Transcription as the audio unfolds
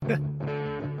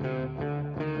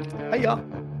Hiya.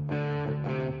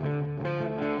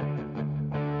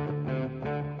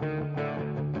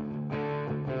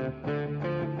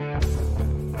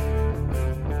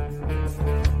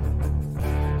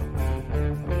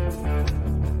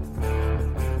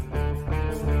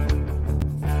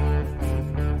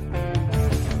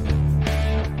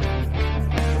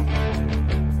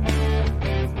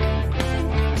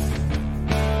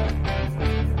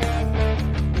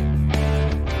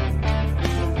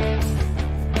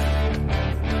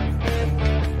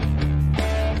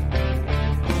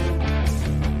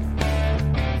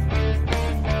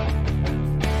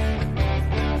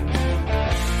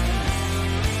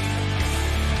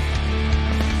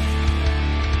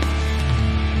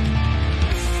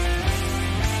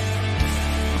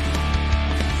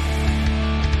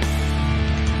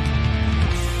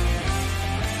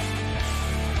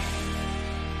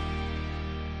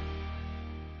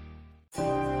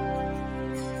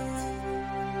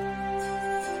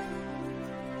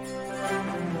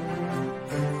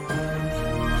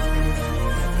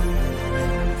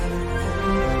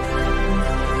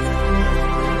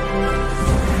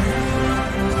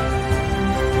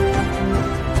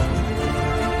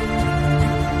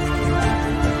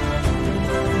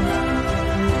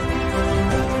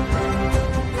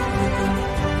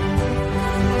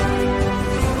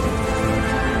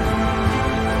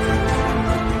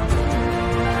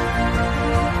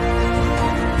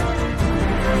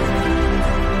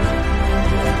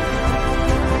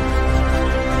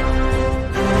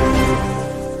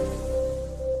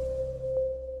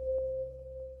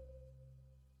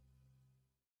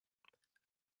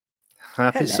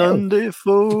 Happy Hello. Sunday,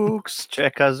 folks.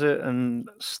 Check us out in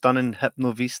stunning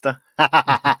Hypno Vista.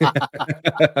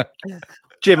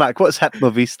 J-Mac, what's Hypno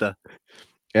Vista?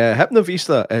 Hypno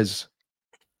Vista is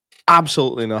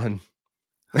absolutely nothing.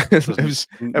 it was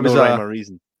no rhyme or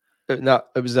reason. No,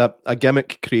 it was a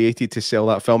gimmick created to sell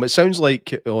that film. It sounds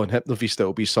like on Hypno Vista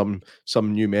it'll be some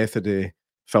new method of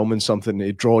filming something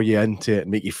to draw you into it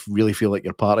and make you really feel like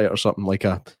you're part of it or something, like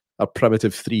a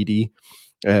primitive 3D.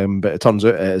 But it turns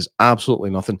out it is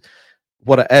absolutely nothing.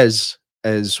 What it is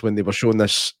when they were showing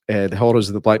this, the Horrors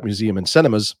of the Black Museum in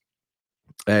cinemas,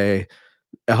 it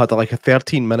had like a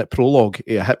 13-minute prologue,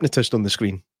 a hypnotist on the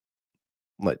screen,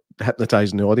 like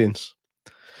hypnotizing the audience.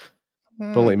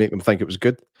 Probably make them think it was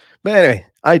good. But anyway,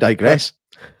 I digress.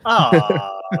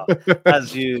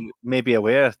 As you may be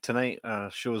aware, tonight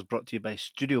our show is brought to you by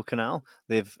Studiocanal.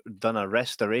 They've done a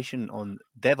restoration on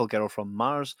Devil Girl from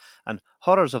Mars and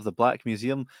Horrors of the Black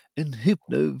Museum in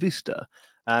Hypno Vista.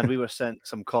 And we were sent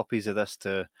some copies of this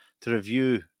to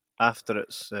review after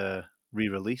its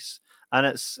re-release. And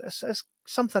it's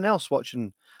something else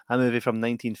watching a movie from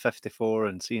 1954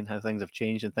 and seeing how things have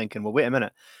changed and thinking, well, wait a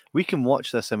minute, we can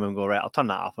watch this and we'll go, right, I'll turn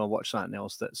that off and I'll watch something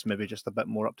else that's maybe just a bit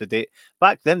more up to date.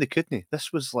 Back then they couldn't.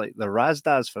 This was like the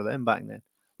Razdaz for them back then.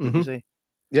 Would you say?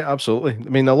 Yeah, absolutely. I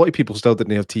mean, a lot of people still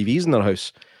didn't have TVs in their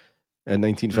house in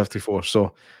 1954,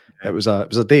 so it was a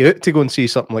day out to go and see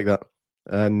something like that.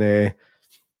 And you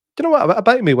know what?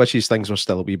 About me wishes things were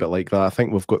still a wee bit like that. I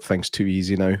think we've got things too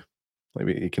easy now. Like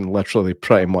you can literally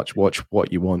pretty much watch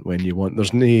what you want when you want.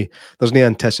 There's no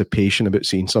anticipation about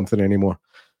seeing something anymore.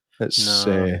 It's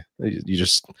you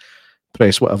just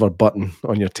press whatever button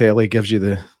on your telly gives you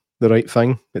the right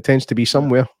thing. It tends to be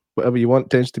somewhere. Whatever you want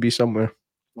tends to be somewhere.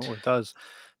 Oh, it does.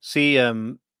 See,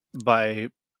 by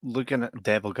looking at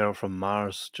Devil Girl from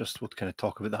Mars, just we'll kind of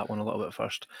talk about that one a little bit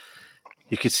first.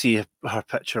 You could see her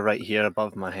picture right here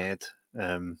above my head.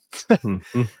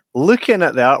 Looking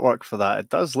at the artwork for that, it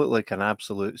does look like an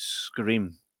absolute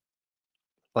scream.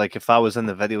 Like if I was in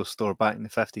the video store back in the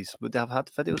 50s, would they have had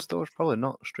video stores? Probably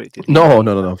not. Straight to DVD. No.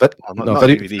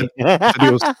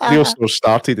 Video stores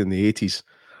started in the 80s.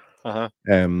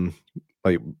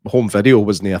 Like home video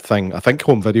wasn't a thing. I think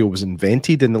home video was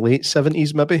invented in the late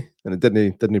 70s, maybe, and it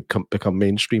didn't become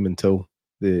mainstream until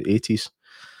the 80s.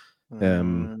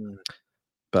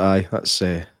 But aye, that's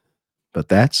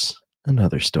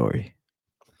another story.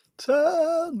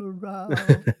 Turn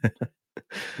around.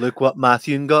 Look what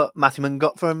Matthew got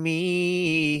for me.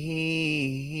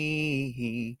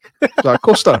 A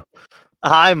coaster.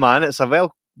 Aye, man, it's a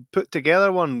well put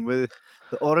together one with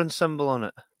the orange symbol on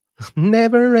it.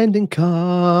 Never ending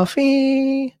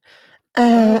coffee.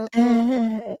 But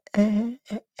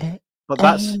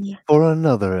that's for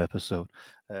another episode.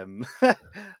 I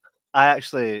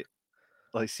actually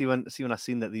see when I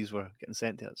seen that these were getting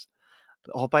sent to us.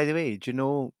 Oh, by the way, do you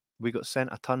know we got sent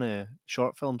a ton of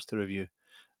short films to review?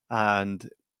 And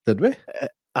did we?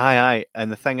 Aye.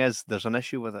 And the thing is, there's an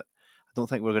issue with it. I don't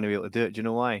think we're going to be able to do it. Do you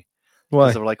know why? Why?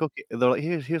 Because they were like, okay, they're like,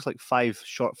 here's like 5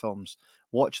 short films.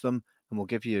 Watch them, and we'll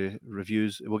give you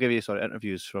reviews. We'll give you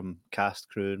interviews from cast,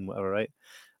 crew, and whatever, right?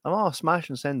 And oh, smash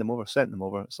and send them over. Sent them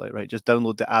over. It's like, right, just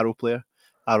download the Arrow player.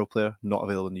 Arrow player not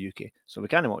available in the UK, so we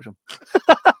can't watch them.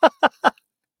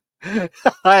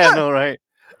 I know, right?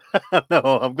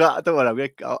 No, I'm glad. Don't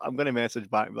worry. I'm going to message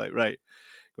back and be like, right,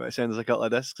 you want to send us a couple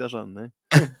of discs or something?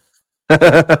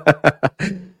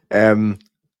 I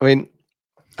mean,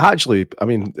 actually,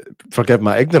 forgive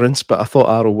my ignorance, but I thought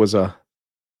Arrow was a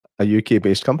UK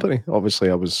based company.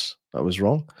 Obviously, I was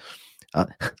wrong.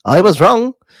 I was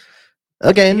wrong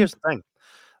again. Here's the thing: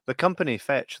 the company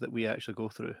Fetch that we actually go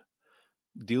through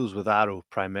deals with Arrow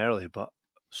primarily, but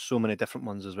so many different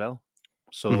ones as well.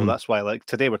 So that's why, like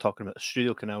today, we're talking about the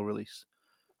Studiocanal release.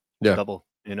 Yeah. Double,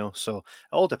 so it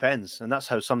all depends, and that's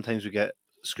how sometimes we get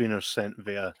screeners sent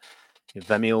via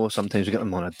Vimeo. Sometimes we get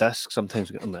them on a disc. Sometimes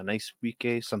we get them in a nice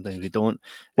case. Sometimes we don't.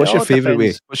 What's your favorite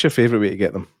way? What's your favorite way to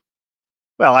get them?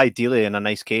 Well, ideally in a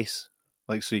nice case,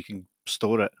 like so you can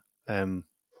store it. But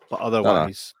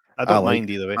otherwise, I don't mind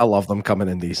either way. I love them coming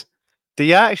in these. Do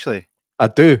you actually? I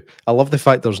do. I love the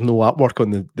fact there's no artwork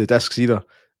on the discs either.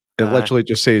 It literally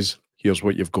just says, "Here's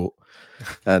what you've got,"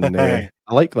 and I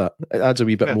like that. It adds a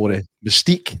wee bit more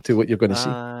mystique to what you're going to see.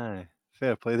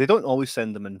 Fair play. They don't always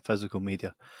send them in physical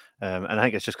media, and I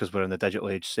think it's just because we're in the digital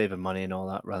age, saving money and all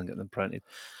that, rather than getting them printed.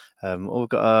 We've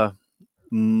got a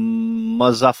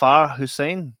Muzaffar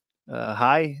Hussein.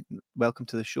 Hi, welcome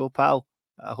to the show, pal.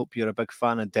 I hope you're a big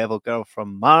fan of Devil Girl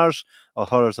from Mars or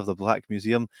Horrors of the Black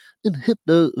Museum in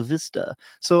Hypno Vista.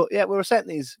 So yeah, we were sent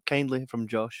these kindly from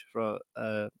Josh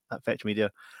at Fetch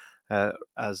Media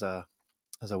as a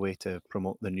way to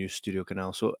promote the new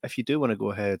Studiocanal. So if you do want to go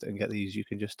ahead and get these, you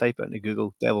can just type it into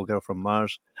Google, Devil Girl from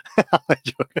Mars. Go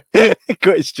to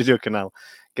Studiocanal,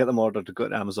 get them ordered, to go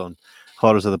to Amazon,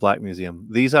 Horrors of the Black Museum.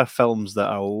 These are films that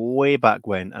are way back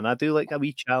when, and I do like a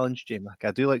wee challenge, J-Mac.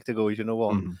 I do like to go, you know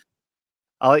what?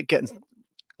 I like getting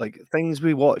like things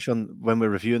we watch when we're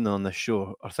reviewing them on this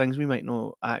show are things we might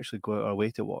not actually go out our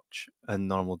way to watch in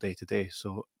normal day to day.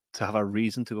 So to have a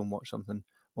reason to go and watch something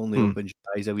only opens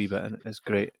your eyes a wee bit, and it's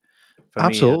great. For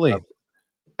Absolutely.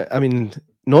 I mean,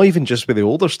 not even just with the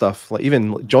older stuff. Like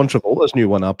even John Travolta's new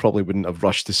one, I probably wouldn't have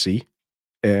rushed to see.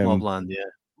 Mobland, yeah.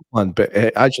 But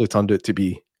it actually turned out to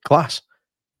be class.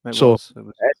 It so was.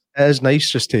 It is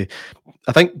nice just to.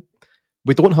 I think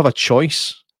we don't have a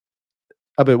choice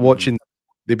about watching.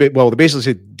 They basically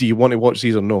say, "Do you want to watch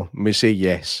these or no?" And we say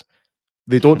yes.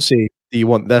 They don't say, "Do you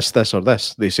want this, this, or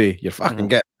this?" They say, "You're fucking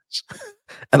getting this."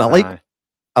 And I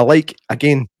like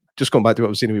again, just going back to what I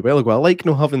was saying a wee while ago. I like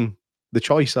not having the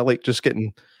choice. I like just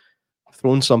getting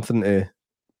thrown something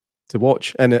to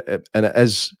watch, and it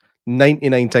is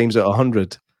 99 times out of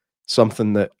 100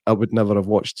 something that I would never have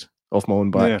watched off my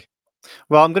own back. Yeah.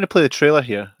 Well, I'm going to play the trailer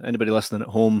here. Anybody listening at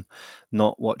home,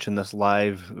 not watching this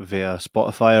live via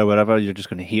Spotify or wherever, you're just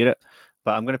going to hear it.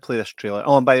 But I'm going to play this trailer.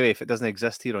 Oh, and by the way, if it doesn't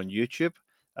exist here on YouTube,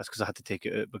 that's because I had to take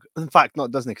it out. In fact, no,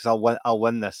 it doesn't, because I'll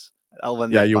win this. I'll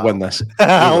win this. Yeah, you'll win this.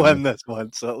 I'll win this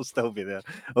one, so it'll still be there.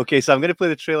 Okay, so I'm going to play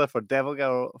the trailer for Devil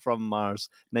Girl from Mars,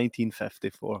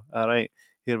 1954. All right,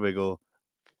 here we go.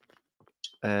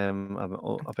 I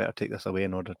better take this away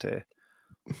in order to...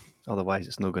 Otherwise,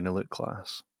 it's not going to look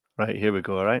class. Right, here we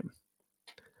go, all right?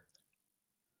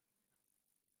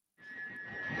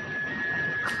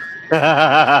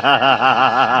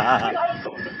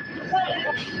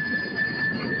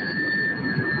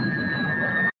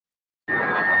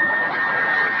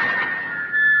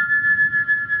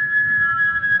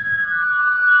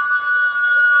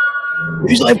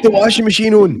 Who's left the washing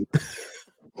machine on?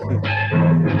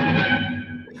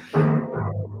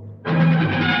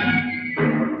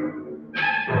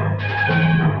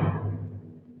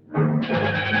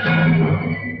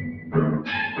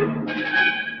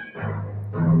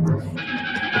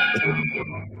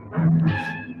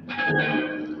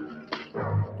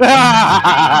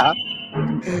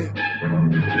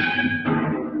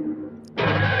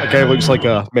 Okay, looks like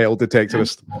a metal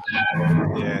detectorist.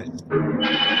 Yeah.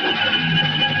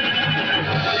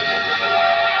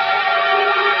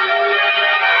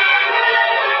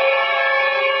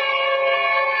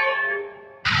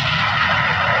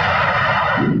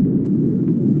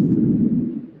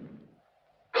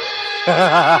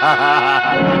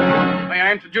 May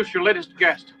I introduce your latest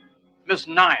guest, Miss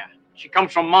Naya. She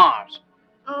comes from Mars.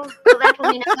 Oh, well, that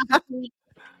will mean nothing.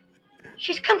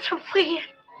 She's come from where?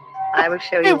 I will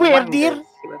show you wonders you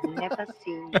have never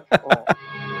seen before.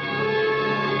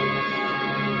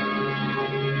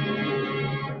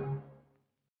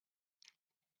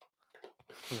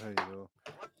 There you go.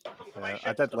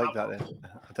 I did like that.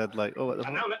 I did like. Oh, what the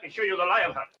And fuck? now let me show you the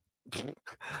lion hunt.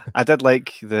 I did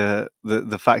like the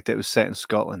fact that it was set in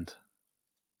Scotland.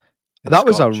 That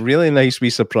was a Scotch. really nice wee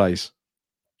surprise.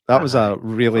 That was Aye, a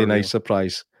really for real. nice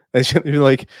surprise. You're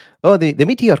like, oh, the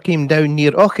meteor came down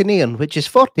near Auchinleon, which is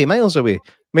 40 miles away.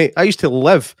 Mate, I used to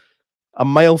live a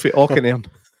mile from Auchinleon.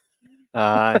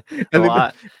 Aye. And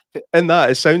Well, in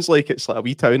that, it sounds like it's like a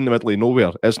wee town in the middle of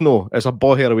nowhere. It's a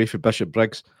bawhair away from Bishop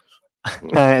Briggs.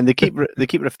 and they keep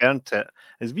referring to it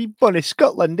as wee bunny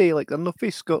Scotland, eh? Like they're no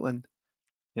face Scotland.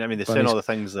 You know what I mean? They're saying Bunny all the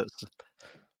things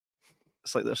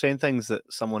it's like they're saying things that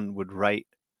someone would write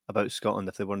about Scotland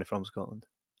if they weren't from Scotland.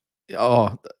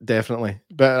 Oh, definitely.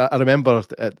 But I remember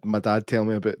my dad telling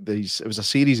me about these. It was a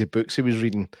series of books he was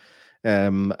reading,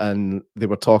 and they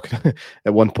were talking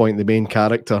at one point. The main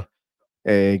character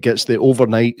gets the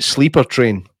overnight sleeper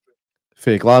train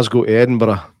from Glasgow to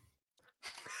Edinburgh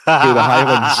through the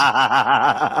Highlands.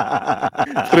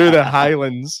 Through the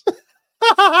Highlands.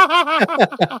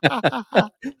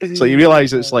 So you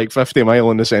realise it's like 50 mile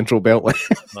on the Central Beltway.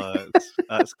 No,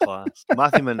 that's class.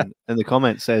 Matthew Man in the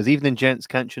comments says, "Evening, gents.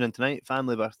 Can't tune in tonight.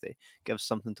 Family birthday. Give us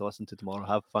something to listen to tomorrow.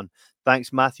 Have fun."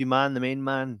 Thanks, Matthew Man, the main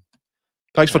man.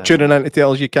 Thanks for tuning in to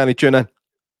tell us you can't tune in.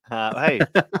 Hey,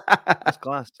 that's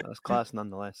class. That's class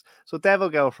nonetheless. So, Devil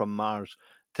Girl from Mars.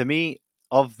 To me,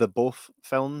 of the both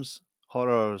films,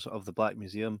 Horrors of the Black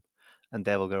Museum and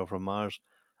Devil Girl from Mars,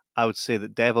 I would say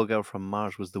that Devil Girl from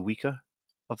Mars was the weaker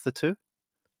of the two.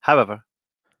 However,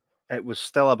 it was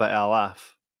still a bit of a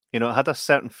laugh. You know, it had a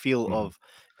certain feel of,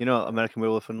 American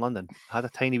Werewolf in London. It had a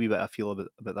tiny wee bit of feel about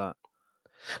that.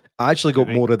 I actually got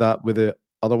more of that with the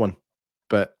other one,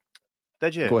 but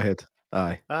did you? Go ahead.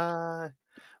 Aye.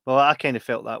 Well, I kind of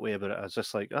felt that way about it. I was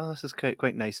just like, oh, this is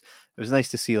quite nice. It was nice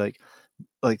to see like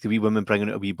the wee woman bringing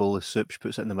out a wee bowl of soup. She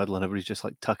puts it in the middle, and everybody's just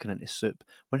like tucking into soup.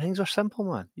 When things are simple,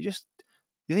 man, you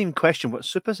don't even question what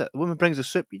soup is it. The woman brings the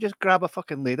soup, you just grab a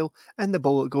fucking ladle, in the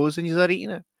bowl it goes, and you start eating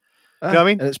it. You know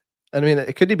what I mean?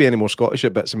 It couldn't be any more Scottish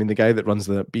at bits. I mean, the guy that runs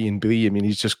the B&B, I mean,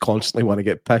 he's just constantly want to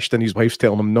get pished, and his wife's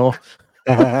telling him no.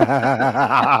 It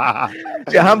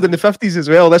happened in the 50s as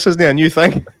well. This isn't a new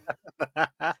thing.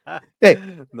 Hey,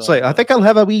 it's like, I think I'll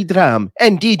have a wee dram.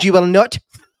 Indeed, you will not.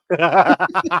 It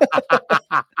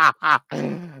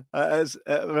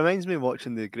reminds me of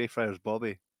watching the Greyfriars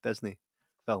Bobby Disney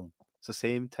film. It's the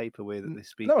same type of way that they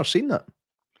speak. Never seen that.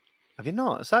 Have you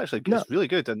not? It's actually it's really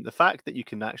good. And the fact that you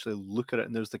can actually look at it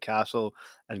and there's the castle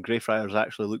and Greyfriars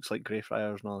actually looks like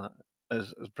Greyfriars and all that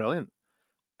is brilliant.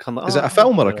 Is it a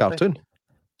film or a cartoon?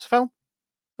 It's a film.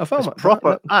 A film? It's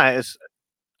proper. I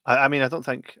mean, I don't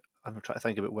think... I'm trying to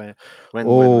think about when.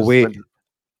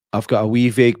 I've got a wee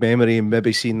vague memory of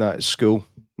maybe seeing that at school,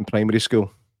 in primary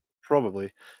school.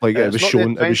 Probably. Like it was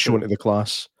shown. It was shown to the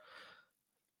class.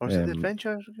 Or is it the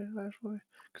Adventure?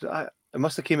 Because it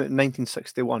must have came out in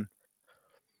 1961.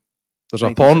 There's a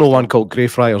porno one called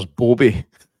Greyfriars Bobby.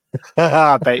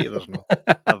 I bet you there's not.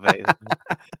 I bet you.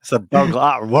 It's a dog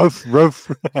like that. Woof, woof.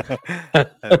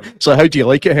 So how do you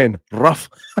like it, Hen? Rough.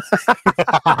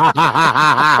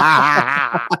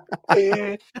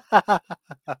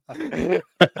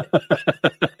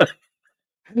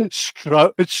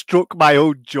 Struck my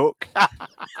old joke.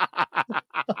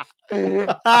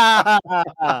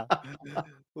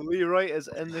 Lee Wright is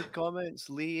in the comments.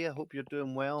 Lee, I hope you're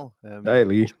doing well. Hey,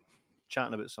 Lee.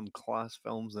 Chatting about some class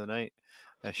films tonight.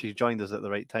 She joined us at the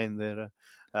right time there.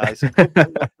 It's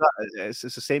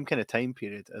the same kind of time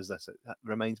period as this. It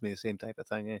reminds me of the same type of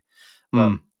thing. Eh?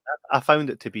 But I found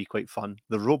it to be quite fun.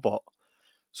 The robot.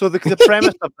 So the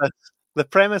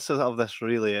premise of this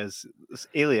really is this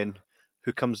alien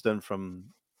who comes down from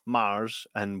Mars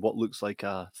and what looks like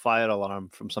a fire alarm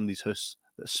from somebody's house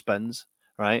that spins.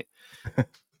 Right?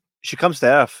 She comes to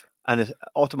Earth and it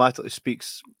automatically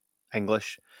speaks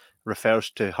English. Refers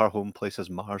to her home place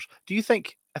as Mars. Do you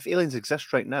think if aliens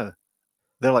exist right now,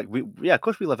 they're like, yeah, of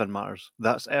course we live in Mars.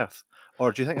 That's Earth.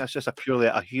 Or do you think that's just purely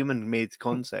a human-made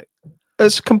concept?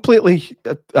 It's completely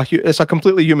it's a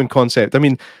completely human concept. I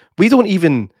mean, we don't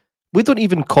even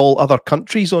call other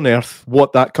countries on Earth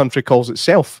what that country calls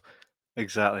itself.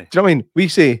 Exactly. Do you know what I mean? We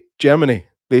say Germany,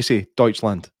 they say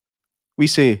Deutschland. We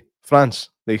say France,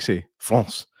 they say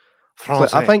France.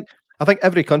 France. Like, I think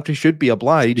every country should be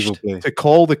obliged to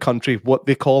call the country what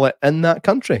they call it in that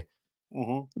country.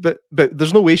 Mm-hmm. But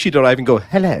there's no way she'd arrive and go,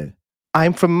 "Hello,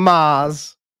 I'm from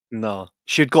Mars." No,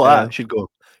 she'd go that. She'd go.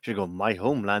 My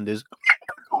homeland is.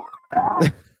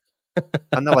 And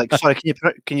they're like, "Sorry,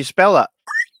 can you spell that?"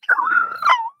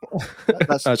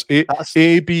 That's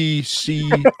A B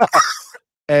C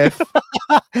F.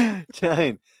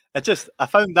 I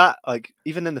found that like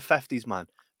even in the 50s, man.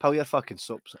 Pull your fucking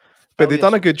soaps. But they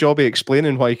done a good job of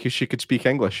explaining why she could speak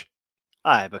English.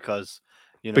 Aye, because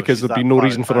because there'd be no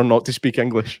reason for her not to speak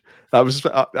English. That was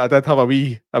I did have a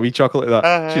wee chuckle at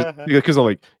that. Because I'm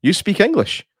like, you speak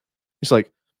English? It's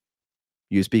like,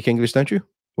 you speak English, don't you?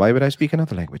 Why would I speak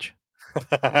another language?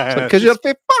 Because you're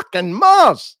from fucking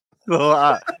Mars.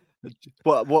 What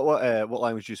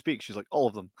language do you speak? She's like, all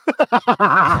of them.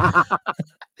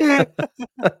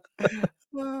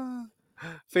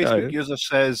 Facebook user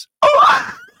says,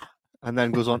 and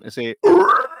then goes on to say,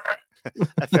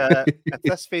 if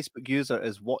this Facebook user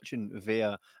is watching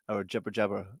via our Jibber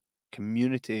Jabber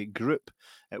community group,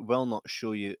 it will not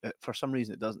show you. For some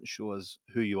reason, it doesn't show us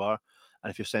who you are.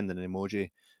 And if you're sending an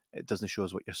emoji, it doesn't show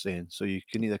us what you're saying. So you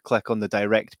can either click on the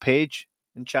direct page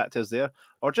and chat to us there,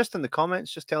 or just in the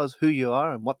comments, just tell us who you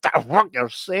are and what the fuck you're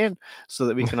saying so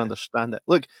that we can understand it.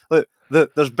 Look,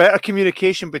 there's better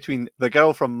communication between the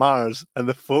girl from Mars and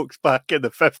the folks back in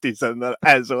the 50s than there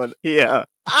is on here.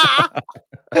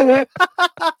 I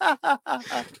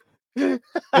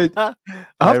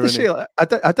have to say,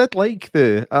 I did like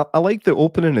I liked the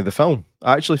opening of the film.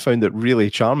 I actually found it really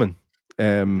charming.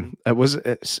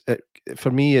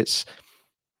 For me, it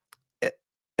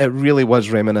really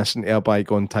was reminiscent of a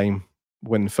bygone time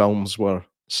when films were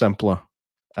simpler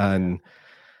and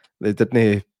they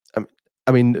didn't.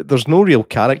 I mean, there's no real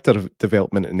character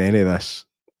development in any of this.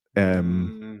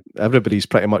 Everybody's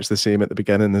pretty much the same at the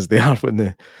beginning as they are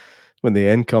when the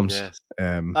end comes. Yes.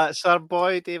 That's our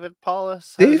boy David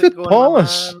Paulus. David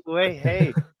Paulus. Wait,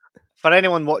 hey. For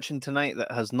anyone watching tonight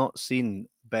that has not seen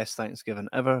Best Thanksgiving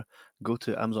Ever, go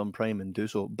to Amazon Prime and do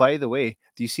so. By the way,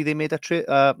 do you see they made a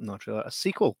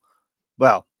sequel?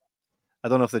 Well, I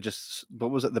don't know if they just, what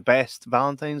was it, the Best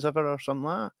Valentine's Ever or something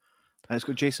like that? And it's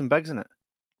got Jason Biggs in it.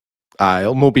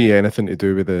 It'll not be anything to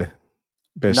do with the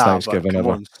Best Thanksgiving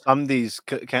Ever.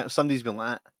 Somebody's been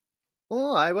like,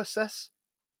 oh, what's this?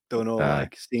 Don't know.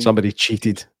 Somebody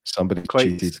cheated.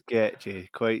 Quite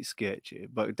sketchy.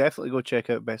 But definitely go check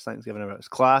out Best Thanksgiving Ever. It's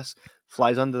class.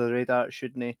 Flies under the radar,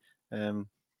 shouldn't he?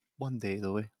 One day,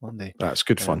 though. One day. That's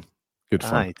good fun. Good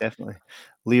fun. Aye, definitely.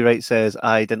 Lee Wright says,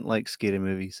 I didn't like scary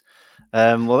movies.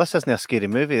 Well, this isn't a scary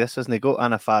movie. This isn't got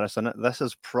Anna Faris in it. This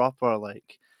is proper,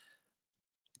 like,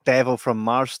 Devil from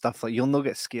Mars stuff. Like, you'll not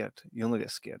get scared.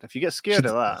 If you get scared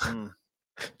of that.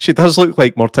 She does look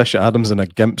like Morticia Adams in a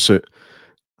gimp suit.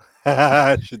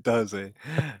 She does, eh?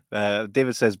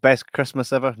 David says, best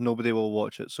Christmas ever. Nobody will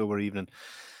watch it, so we're evening.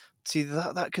 See,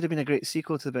 that could have been a great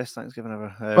sequel to the Best Thanksgiving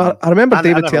Ever. Well, I remember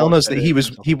David telling us that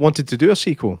he wanted to do a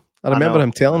sequel. I remember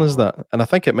him telling us that, and I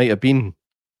think it might have been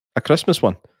a Christmas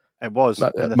one. It was.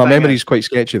 My memory's quite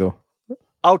sketchy, though.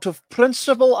 Out of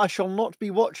principle, I shall not be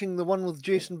watching the one with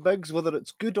Jason Biggs, whether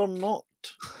it's good or not.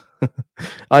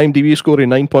 IMDb scoring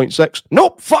 9.6.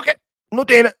 Nope, fuck it. Not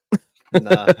doing it.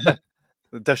 Nah.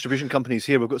 The distribution company's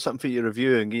here. We've got something for you to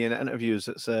review and get interviews.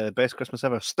 It's Best Christmas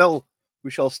Ever. Still,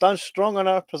 we shall stand strong on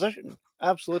our position.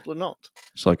 Absolutely not.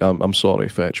 It's like, I'm sorry,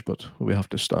 Fetch, but we have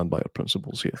to stand by our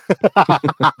principles here.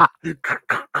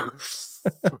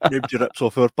 Ripped your rips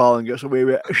off our pal and gets away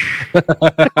with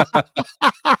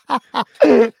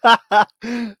it.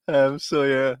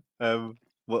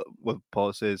 What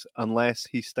Paul says, unless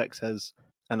he sticks his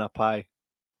in a pie.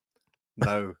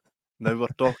 Now we're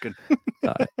talking.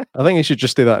 I think he should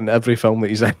just do that in every film that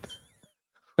he's in.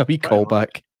 A wee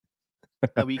callback.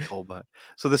 A wee callback.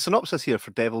 So the synopsis here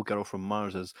for Devil Girl from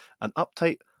Mars is an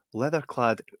uptight,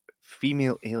 leather-clad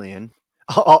female alien.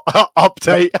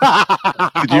 Uptight.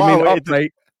 Did you mean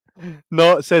uptight?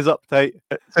 No, it says uptight.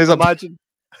 It says imagine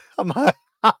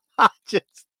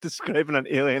just describing an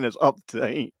alien as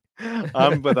uptight,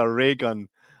 armed with a ray gun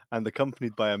and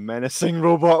accompanied by a menacing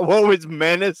robot. What was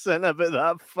menacing about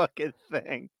that fucking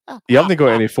thing? You haven't got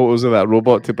any photos of that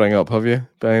robot to bring up, have you,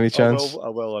 by any chance? I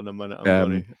will in a minute. I'm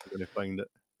going to find it.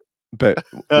 But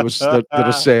there's like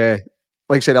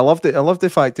I said, I loved the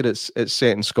fact that it's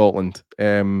set in Scotland.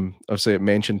 Obviously, it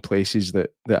mentioned places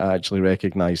that I actually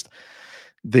recognised.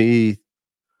 The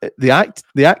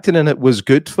acting in it was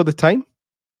good for the time.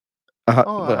 I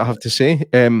have to say,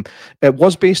 it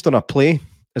was based on a play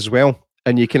as well.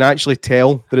 And you can actually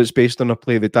tell that it's based on a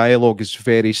play. The dialogue is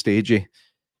very stagey.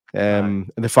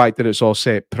 And the fact that it's all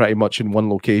set pretty much in one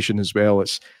location as well,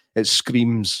 it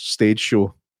screams stage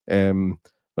show. No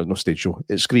stage show.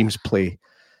 It screams play.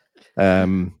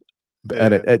 And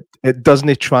it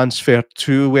doesn't transfer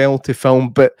too well to film,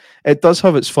 but it does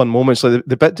have its fun moments. Like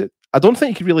the bit, I don't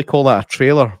think you could really call that a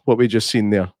trailer, what we just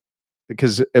seen there,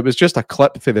 because it was just a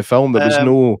clip for the film. It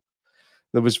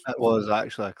was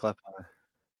actually a clip.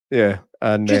 Yeah,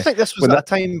 and do you think this was at a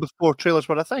time before trailers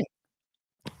were a thing?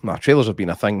 trailers have been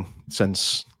a thing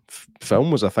since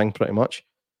film was a thing, pretty much.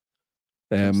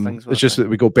 It's just that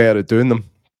we go better at doing them.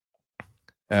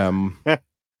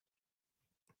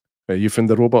 You found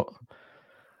the robot?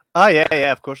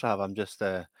 Yeah, of course I have. I'm just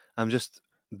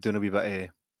doing a wee bit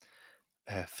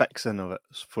of fixing of it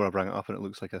before I bring it up, and it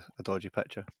looks like a dodgy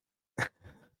picture.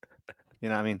 You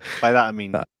know what I mean? By that I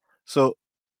mean, so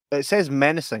it says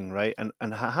menacing, right?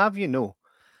 And have you know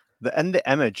that in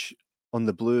the image on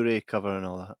the Blu-ray cover and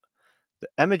all that, the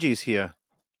images here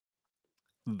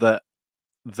that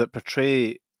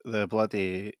portray the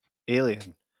bloody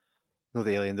alien,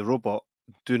 the robot,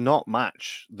 do not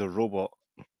match the robot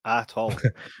at all. Do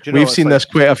you know, We've seen this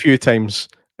quite a few times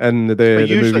in the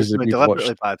usually movies it's that with we've deliberately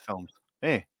watched. bad films.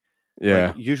 Like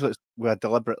Yeah. usually it's with a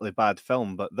deliberately bad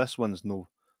film, but this one's no.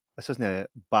 This isn't a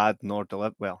bad nor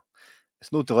well,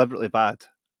 it's no deliberately bad,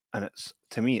 and it's,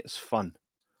 to me, it's fun.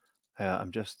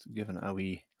 I'm just giving it a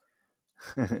wee.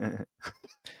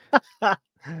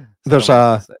 There's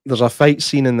a fight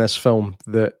scene in this film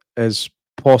that is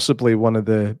possibly one of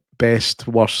the best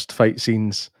worst fight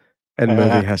scenes in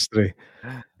movie history.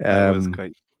 That was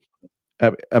quite.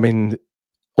 I mean,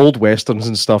 old westerns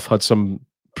and stuff had some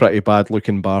pretty bad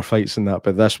looking bar fights in that,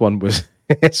 but this one was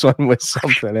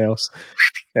something else.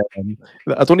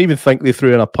 I don't even think they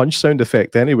threw in a punch sound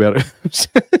effect anywhere.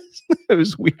 It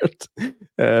was weird,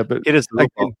 but It is the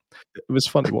robot. Again, it was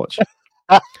fun to watch.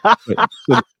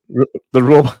 The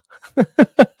robot.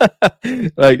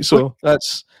 Right, so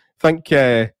that's, I think,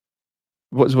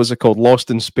 what was it called?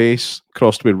 Lost in Space,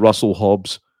 crossed with Russell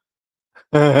Hobbs.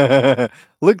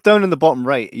 Look down in the bottom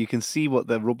right. You can see what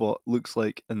the robot looks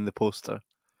like in the poster,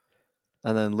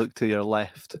 and then look to your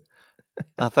left.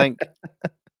 I think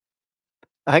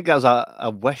that was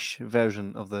a Wish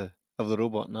version of the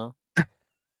robot. Now,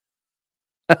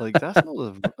 like that's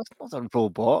not a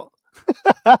robot.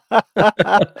 God,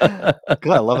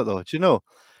 I love it though. Do you know?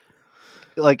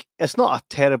 Like, it's not a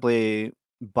terribly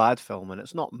bad film, and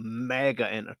it's not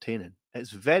mega entertaining.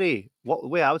 It's very, the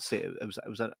way I would say it, it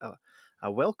was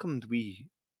a welcomed wee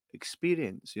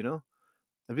experience. You know,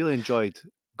 I really enjoyed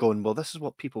going. Well, this is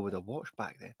what people would have watched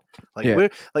back then. Like, Yeah. we're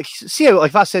like, see how, like,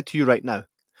 if I said to you right now,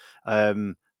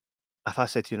 if I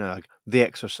said to you now, like, The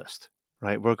Exorcist,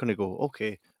 right? We're going to go,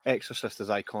 okay, Exorcist is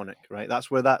iconic, right?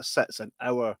 That's where that sits in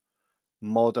our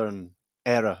modern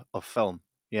era of film.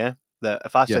 Yeah. That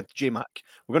if I said to J-Mac,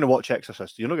 we're going to watch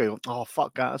Exorcist, you're not going to go, oh,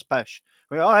 fuck that, that's pish.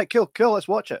 We're going, all right, cool, let's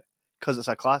watch it, because it's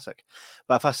a classic.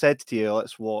 But if I said to you,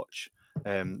 let's watch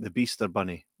The Beast or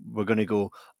Bunny, we're going to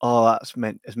go, oh,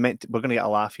 we're going to get a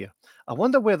laugh here. I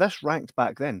wonder where this ranked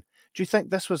back then. Do you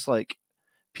think this was like,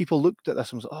 people looked at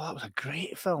this and was, oh, that was a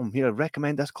great film. Here, I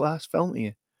recommend this class film to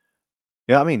you.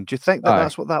 You know what I mean? Do you think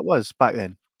that's what that was back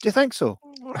then? Do you think so?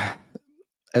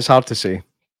 It's hard to say.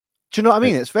 Do you know what I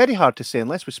mean? It's very hard to say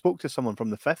unless we spoke to someone from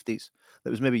the 50s that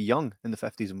was maybe young in the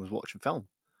 50s and was watching film.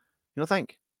 You don't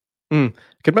think? I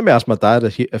could maybe ask my dad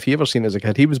if he ever seen it as a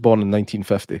kid. He was born in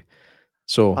 1950.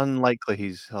 So unlikely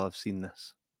he'll have seen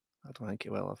this. I don't think he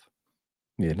will have.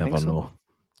 You never know.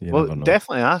 Well,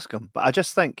 definitely ask him. But I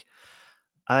just think,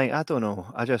 I don't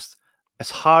know.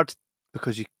 It's hard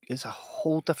because it's a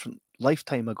whole different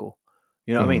lifetime ago.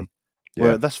 You know what I mean? Yeah.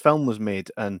 Where this film was made,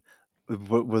 and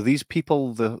were these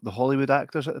people the Hollywood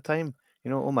actors at the time?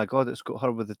 You know, oh my God, it's got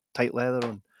her with the tight leather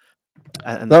on.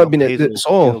 And I mean, it's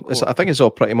all. I think it's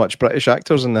all pretty much British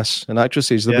actors in this and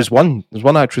actresses. There's one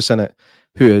actress in it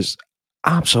who is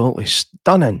absolutely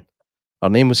stunning. Her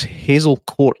name was Hazel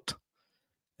Court.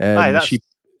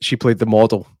 She played the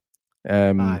model.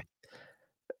 And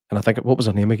I think, what was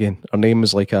her name again? Her name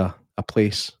is like a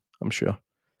place, I'm sure.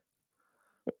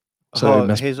 So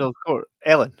Hazel Court,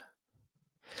 Ellen.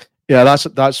 Yeah,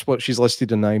 that's what she's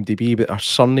listed in IMDb, but her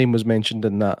surname was mentioned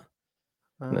in that.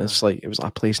 And it's like, it was a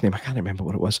place name. I can't remember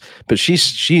what it was, but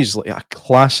she's like a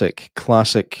classic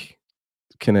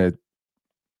kind of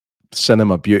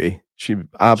cinema beauty. She's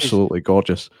absolutely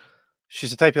gorgeous.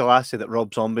 She's the type of lassie that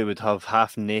Rob Zombie would have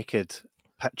half naked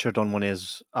pictured on one of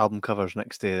his album covers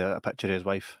next to a picture of his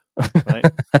wife. Right.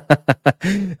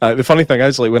 The funny thing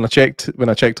is, like when I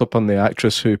checked up on the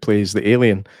actress who plays the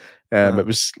alien, it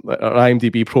was her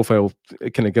IMDb profile.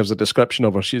 It kind of gives a description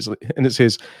of her. She's like, and it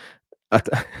says,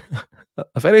 a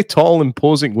very tall,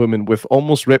 imposing woman with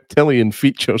almost reptilian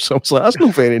features. So I was like, that's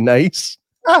not very nice.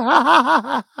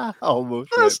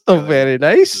 Almost. That's not very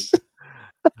nice.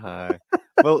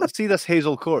 Well, see this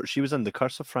Hazel Court. She was in The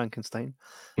Curse of Frankenstein,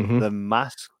 The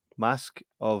Mask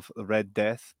of the Red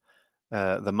Death,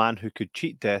 The Man Who Could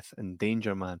Cheat Death, and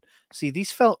Danger Man. See,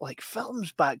 these felt like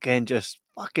films back then. Just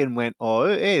fucking went, oh,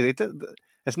 hey, they did.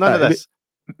 It's none of this.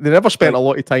 They never spent Like- a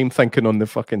lot of time thinking on the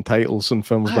fucking titles and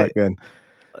films back then.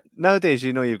 Nowadays,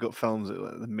 you've got films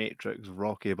like The Matrix,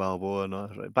 Rocky Balboa, and all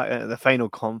that. Right? Back at The Final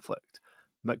Conflict,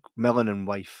 Macmillan and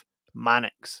Wife,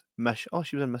 Mannix, she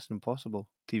was in Mission Impossible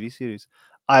TV series,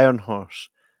 Iron Horse.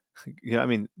 You know what I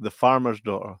mean? The Farmer's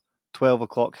Daughter, 12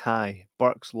 O'Clock High,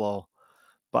 Burke's Law,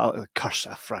 The Curse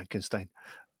of Frankenstein,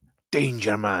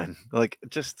 Danger Man. Like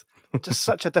just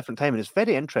such a different time, and it's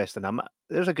very interesting.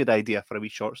 There's a good idea for a wee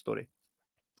short story.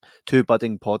 Two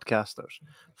budding podcasters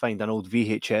find an old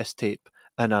VHS tape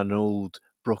in an old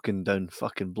broken down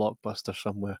fucking Blockbuster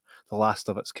somewhere, the last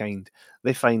of its kind.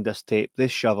 They find this tape, they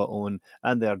shove it on,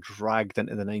 and they're dragged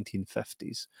into the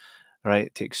 1950s,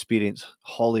 right, to experience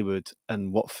Hollywood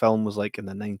and what film was like in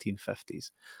the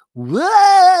 1950s.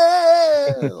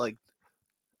 Whoa! Like,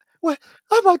 what?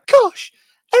 Oh my gosh!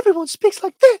 Everyone speaks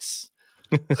like this.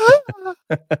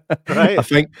 Right.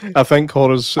 I think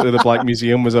Horrors of the Black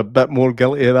Museum was a bit more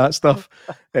guilty of that stuff.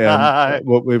 We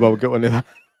will get on to that.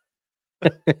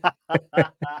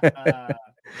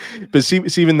 But see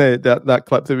even that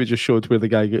clip that we just showed where the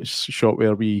guy gets shot with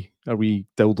a wee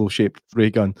dildo shaped ray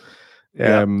gun.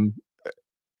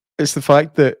 It's the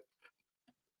fact that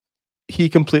he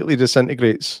completely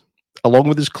disintegrates along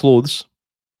with his clothes,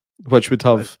 which would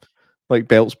have like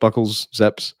belts, buckles,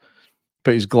 zips,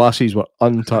 but his glasses were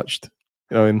untouched.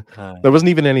 You know, and there wasn't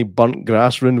even any burnt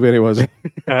grass around where he was. There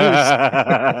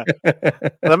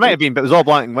might have been, but it was all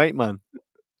black and white, man.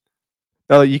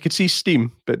 Now, you could see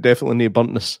steam, but definitely no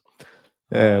burntness.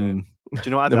 Do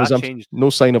you know what? There was changed. No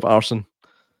sign of arson.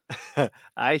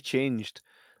 I changed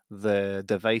the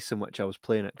device in which I was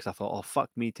playing it because I thought, oh fuck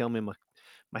me, tell me my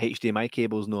HDMI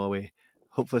cable's no away.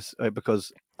 Hopefully,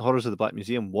 because Horrors of the Black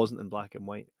Museum wasn't in black and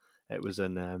white. It was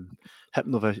in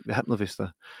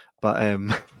Hypnovista. But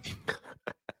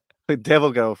the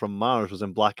Devil Girl from Mars was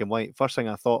in black and white. First thing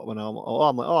I thought when I'm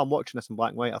watching this in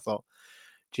black and white, I thought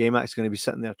J-Mac's going to be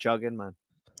sitting there chugging, man.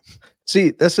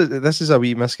 See, this is a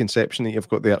wee misconception that you've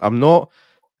got there. I'm not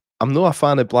a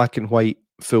fan of black and white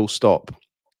full stop.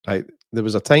 Right? There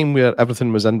was a time where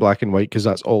everything was in black and white because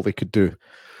that's all they could do.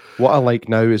 What I like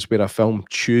now is where a filmmaker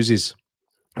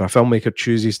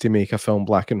chooses to make a film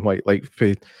black and white, like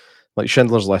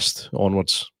Schindler's List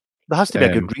onwards. There has to be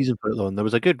a good reason for it, though, and there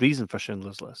was a good reason for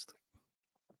Schindler's List.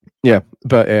 Yeah,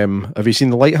 but have you seen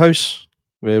The Lighthouse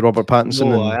with Robert Pattinson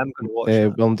No, I am going to watch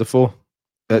that. Willem Dafoe?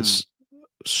 It's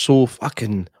so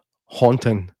fucking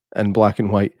haunting in black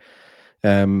and white.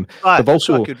 They've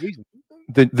also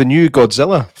the new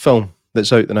Godzilla film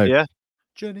that's out now. Yeah,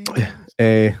 Jenny.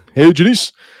 Hey,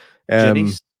 Janice.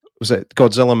 Was it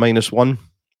Godzilla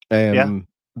 -1?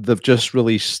 They've just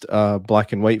released a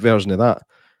black and white version of that.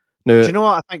 Now, do you know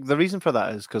what I think the reason for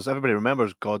that is? Because everybody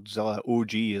remembers Godzilla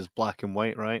OG is black and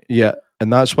white, right? Yeah,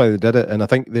 and that's why they did it. And I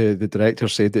think the director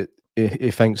said that he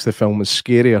thinks the film is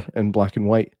scarier in black and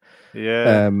white.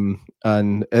 Yeah.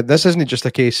 And this isn't just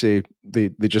a case of they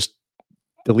just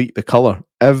delete the color.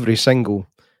 Every single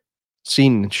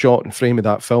scene, shot, and frame of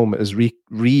that film is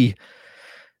re-colorized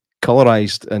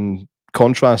and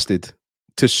contrasted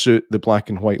to suit the black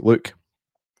and white look.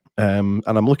 And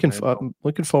I'm looking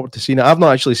forward to seeing it. I've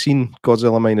not actually seen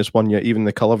Godzilla -1 yet, even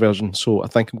the color version. So I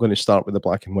think I'm going to start with the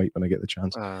black and white when I get the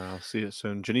chance. I'll see it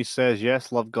soon. Janice says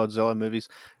yes, love Godzilla movies,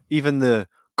 even the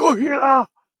Godzilla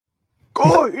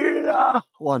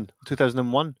one,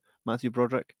 2001, Matthew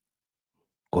Broderick.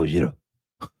 Godzilla.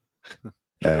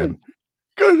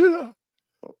 Godzilla.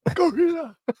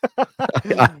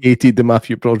 I hated the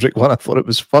Matthew Broderick one. I thought it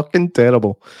was fucking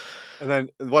terrible. And then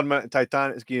 1 minute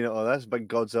Titanic's getting it all this, big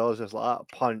Godzilla's just like that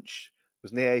punch.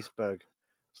 There's no iceberg.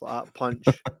 It's like that punch,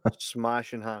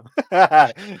 smash in half.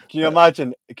 Can you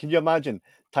imagine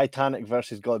Titanic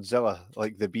versus Godzilla,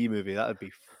 like the B movie? That would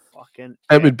be fucking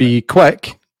It would be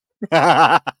quick.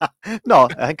 No,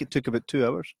 I think it took about 2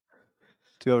 hours.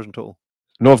 2 hours in total.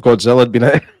 No, if Godzilla had been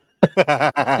it.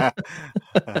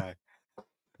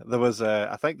 There was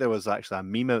I think there was actually a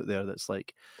meme out there that's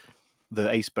like the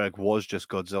iceberg was just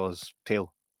Godzilla's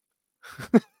tail.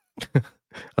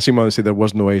 I see one say there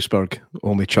was no iceberg,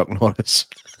 only Chuck Norris.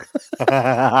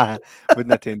 Wouldn't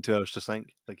that take 2 hours to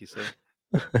sink, like you say?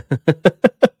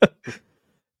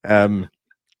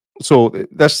 So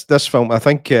this film, I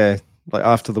think, like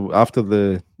after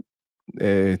the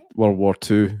World War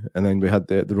II, and then we had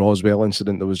the Roswell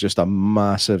incident, there was just a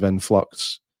massive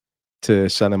influx to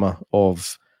cinema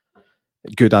of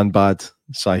good and bad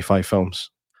sci-fi films,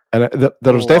 and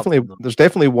there's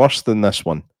definitely worse than this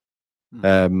one,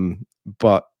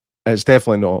 but it's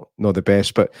definitely not the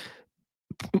best. But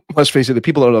let's face it, the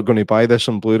people that are going to buy this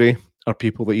on Blu-ray are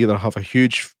people that either have a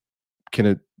huge kind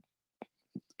of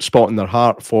spot in their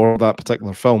heart for that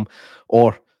particular film,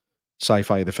 or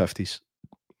sci-fi of the 50s.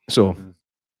 So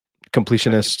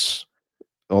completionists,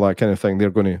 all that kind of thing, they're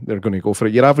going to go for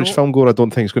it. Your average film goer, I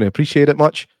don't think is going to appreciate it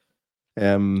much. But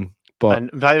And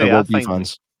by the way, there I will be find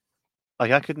fans.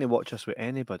 like I couldn't watch this with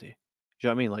anybody. Do you know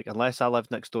what I mean? Like unless I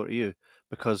lived next door to you,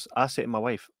 because I say to my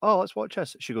wife, "Oh, let's watch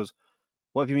this." She goes,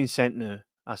 "What have you been sent now?"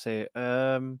 I say,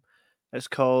 "It's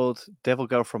called Devil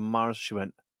Girl from Mars." She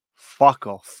went, "Fuck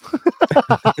off." So,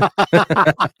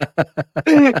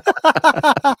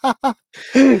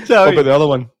 What about the other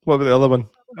one? What about the other one?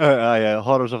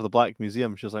 Horrors of the Black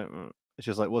Museum. She was like,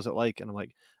 "What's it like?" And I'm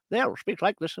like, "There speaks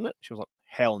like this, isn't it?" She was like,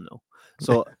 "Hell no."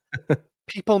 So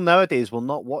people nowadays will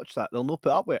not watch that. They'll not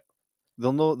put up with it.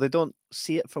 They'll know they don't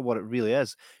see it for what it really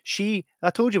is.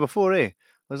 I told you before,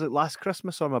 was it last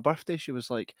Christmas or my birthday? She was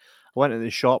like, I went into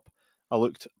the shop, I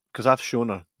looked because I've shown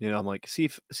her, I'm like, see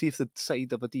if the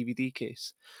side of a DVD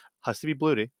case has to be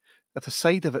Blu-ray. If the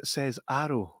side of it says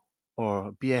Arrow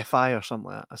or BFI or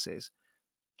something like that, I says,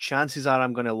 chances are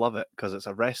I'm going to love it because it's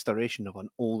a restoration of an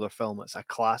older film. It's a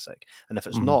classic. And if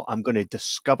it's not, I'm going to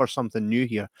discover something new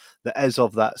here that is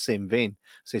of that same vein.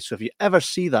 So if you ever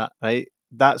see that, right,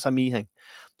 that's a me thing.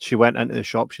 She went into the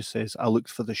shop. She says, I looked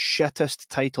for the shittest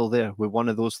title there with one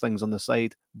of those things on the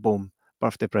side. Boom,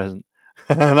 birthday present.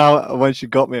 And when she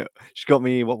got me,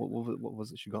 what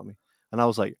was it she got me? And I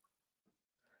was like,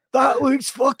 that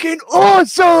looks fucking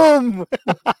awesome.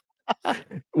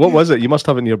 What was it? You must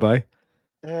have it nearby.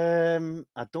 I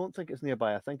don't think it's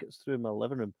nearby. I think it's through my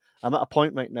living room. I'm at a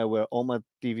point right now where all my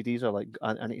DVDs are like,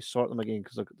 I need to sort them again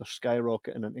because they're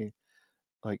skyrocketing into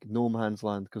like no man's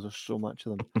land because there's so much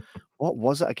of them. What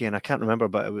was it again? I can't remember,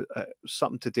 but it was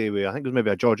something to do with, I think it was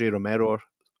maybe a George A. Romero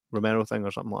thing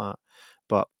or something like that.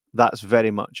 But that's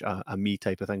very much a me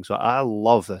type of thing. So I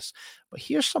love this. But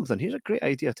here's a great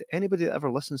idea to anybody that ever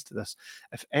listens to this.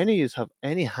 If any of you have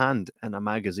any hand in a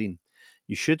magazine,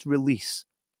 you should release,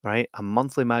 right, a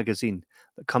monthly magazine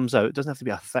that comes out. It doesn't have to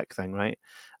be a thick thing, right?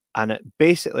 And it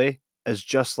basically is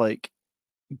just like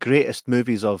greatest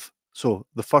movies of, so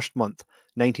the first month,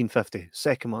 1950,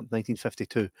 second month,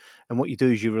 1952. And what you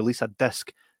do is you release a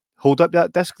disc. Hold up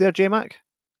that disc there, J-Mac.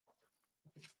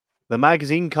 The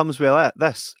magazine comes with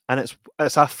this, and it's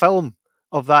a film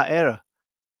of that era.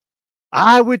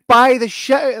 I would buy the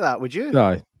shit out of that, would you?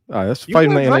 Aye, that's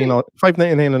 $5.99.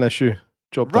 $5.99 an issue.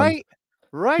 Job done. Right.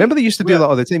 Remember they used to do that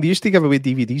all the time. They used to give away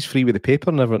DVDs free with the paper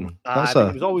and everything. That's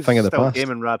it was always thing of the still past. Game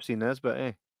and Rab Scene is,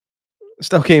 but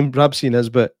Still came Rabsy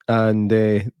Nisbet and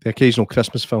the occasional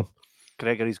Christmas film.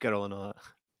 Gregory's Girl and all that.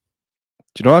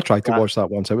 Do you know I tried to watch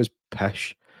that once? It was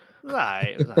pish.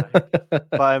 Right.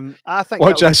 But I think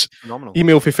watch this. Phenomenal.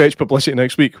 Email for fetch publicity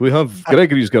next week. We have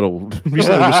Gregory's Girl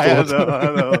recently restored.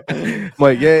 I know. I'm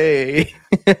like, yay.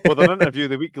 With an interview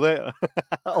the week later.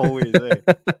 Always,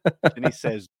 And he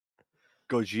says,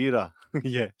 Gojira.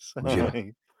 Yes.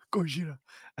 Gojira.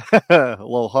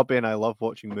 Well, hubby and I love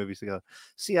watching movies together.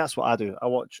 See, that's what I do. I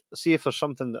watch, see if there's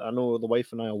something that I know the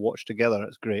wife and I will watch together.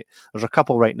 It's great. There's a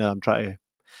couple right now I'm trying to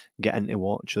get into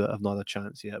watch that I've not had a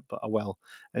chance yet, but I will.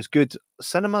 It's good.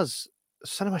 Cinema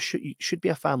should be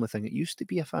a family thing. It used to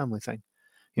be a family thing.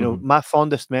 You know, my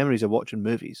fondest memories of watching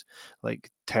movies like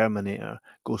Terminator,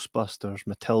 Ghostbusters,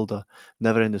 Matilda,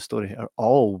 Never Ending Story are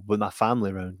all with my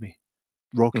family around me.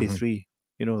 Rocky 3.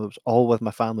 You know, it was all with my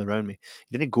family around me.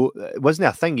 You didn't go, it wasn't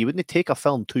a thing. You wouldn't take a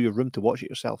film to your room to watch it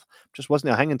yourself. It just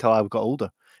wasn't a thing until I got older.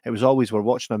 It was always, we're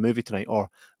watching a movie tonight, or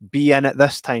be in at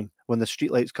this time when the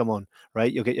streetlights come on,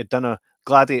 right? You'll get your dinner,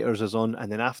 Gladiators is on,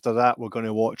 and then after that, we're going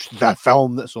to watch the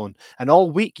film that's on. And all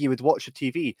week, you would watch the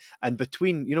TV, and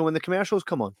between, you know, when the commercials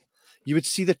come on, you would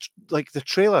see the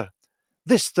trailer.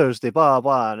 This Thursday, blah,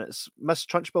 blah, and it's Miss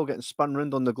Trunchbull getting spun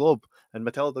round on the globe and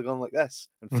Matilda going like this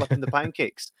and flipping the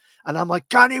pancakes. And I'm like,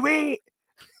 can't he wait?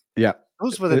 Yeah.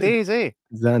 Those were the days, eh?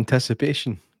 The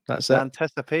anticipation. That's the it.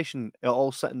 Anticipation,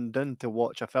 all sitting down to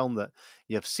watch a film that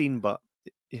you've seen, but,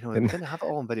 you know, you didn't have it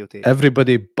all on videotape.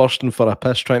 Everybody bursting for a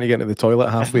piss trying to get into the toilet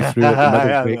halfway through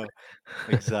at the middle break.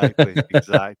 Exactly.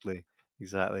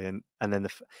 And then,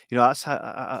 you know, that's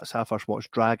how I first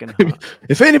watched Dragon.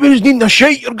 If anybody's needing a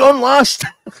shite, you're gone last.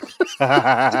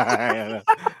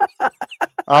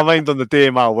 I mind on the day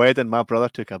of my wedding, my brother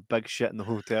took a big shit in the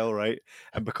hotel, right?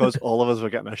 And because all of us were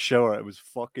getting a shower, it was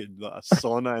fucking like a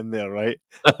sauna in there, right?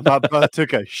 My brother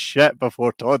took a shit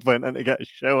before Todd went in to get a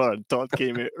shower, and Todd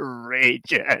came out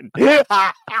raging.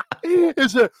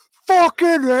 Is it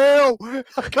fucking hell?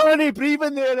 I can't breathe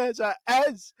in there as it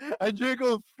is, and you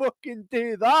go fucking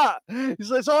do that. He's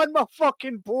like, it's on my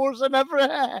fucking pores and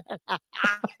everything.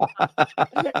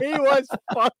 He was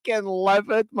fucking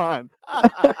livid, man.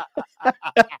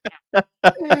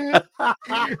 It's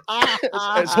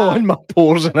on my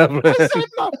pores and everything. It's in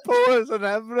my pores and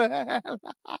everything.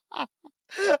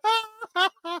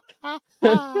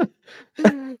 Oh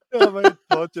man,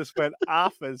 Todd just went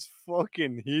off his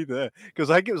fucking head there. Because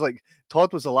I think it was like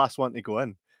Todd was the last one to go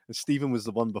in, and Stephen was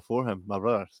the one before him, my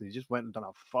brother. So he just went and done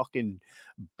a fucking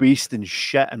beast and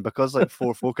shit. And because like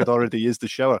 4 folk had already used the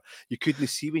shower, you couldn't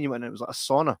see when you went in. It was like a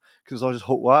sauna because it was all just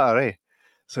hot water, eh?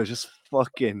 So just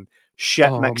fucking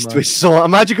shit mixed with sauna.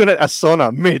 Imagine going into a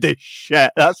sauna made of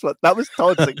shit. That was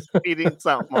Todd's experience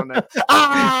that morning.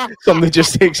 Somebody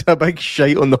just takes a big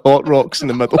shite on the hot rocks in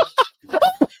the middle.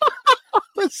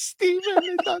 Stephen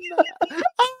had done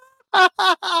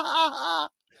that.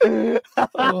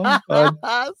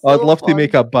 I'd love to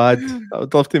make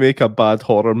a bad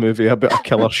horror movie about a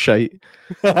killer shite.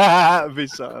 It'd be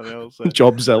something else.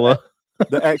 Jobzilla.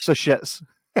 The extra shits.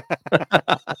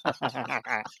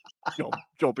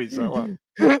 Jobbyzilla.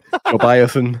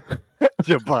 Jobiathan.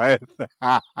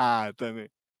 Jobiathan. Damn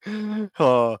it.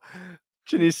 Oh,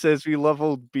 Ginny says we love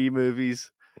old B movies.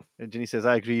 And Ginny says,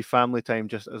 I agree, family time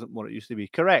just isn't what it used to be.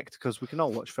 Correct, because we can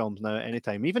all watch films now at any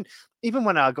time. Even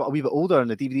when I got a wee bit older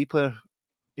and the DVD player,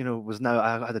 was now,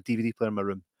 I had a DVD player in my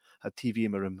room, a TV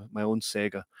in my room, my own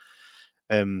Sega.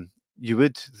 The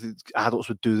adults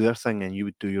would do their thing and you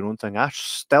would do your own thing. I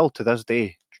still, to this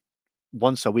day,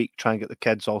 once a week, try and get the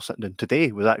kids all sitting down.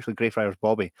 Today was actually Greyfriars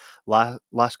Bobby.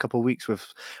 Last couple of weeks,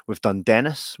 we've done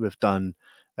Dennis, we've done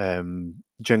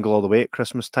Jingle All the Way at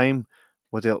Christmas time.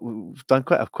 We've done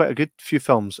quite a good few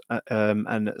films,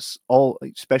 and it's all,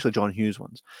 especially John Hughes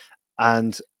ones.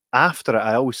 And after it,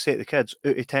 I always say to the kids,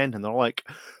 out of 10, and they're like,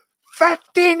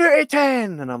 15 out of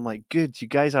 10! And I'm like, good, you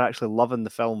guys are actually loving the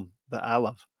film that I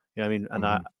love. You know what I mean? And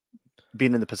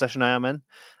being in the position I am in,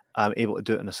 I'm able to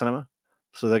do it in the cinema.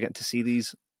 So they're getting to see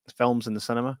these films in the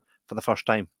cinema for the first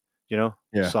time, Yeah.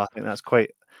 So I think that's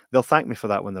they'll thank me for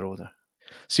that when they're older.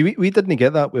 See, we didn't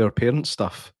get that with our parents'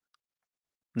 stuff.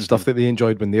 Stuff that they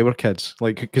enjoyed when they were kids.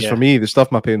 Like, because for me, the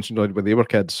stuff my parents enjoyed when they were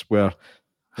kids were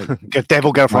like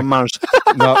Devil Girl from Mars.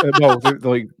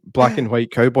 like black and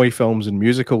white cowboy films and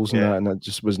musicals and that, and I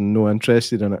just was no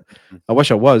interested in it. I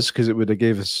wish I was, because it would have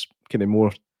gave us kind of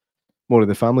more of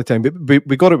the family time. But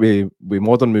we got it with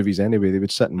modern movies anyway. They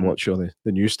would sit and watch all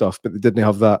the new stuff, but they didn't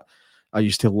have that. I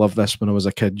used to love this when I was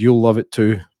a kid. You'll love it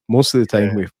too. Most of the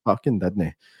time, we fucking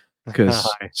didn't, because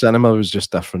cinema was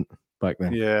just different back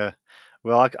then. Yeah.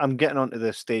 Well, I'm getting onto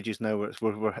the stages now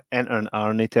where we're entering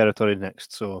Arnie territory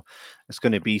next, so it's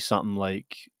going to be something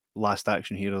like Last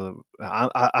Action Hero.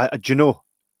 Do you know?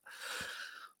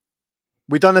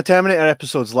 We done the Terminator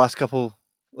episodes last couple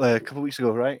weeks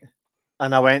ago, right?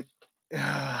 And I went,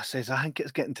 says, I think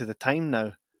it's getting to the time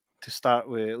now to start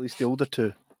with at least the older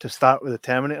two, to start with the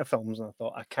Terminator films. And I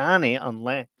thought, I can't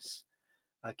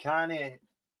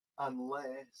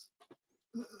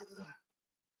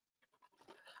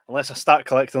unless I start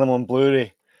collecting them on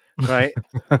Blu-ray, right?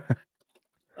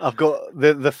 I've got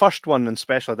the first one in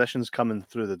special editions coming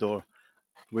through the door.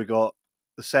 We got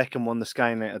the second one, the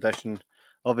Skynet edition.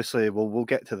 Obviously, we'll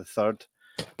get to the third.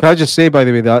 Can I just say, by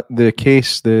the way, that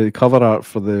the cover art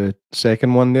for the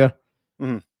second one there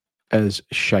is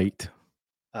shite.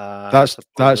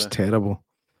 That's terrible.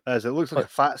 As it looks like a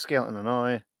fat skeleton and all,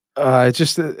 eh?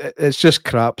 It's just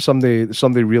crap.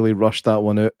 Somebody really rushed that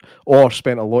one out, or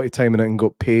spent a lot of time in it and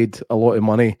got paid a lot of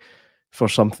money for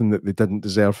something that they didn't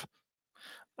deserve.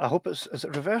 I hope is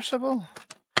it reversible?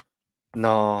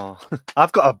 No,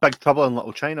 I've got a Big Trouble in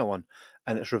Little China one,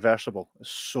 and it's reversible.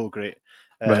 It's so great.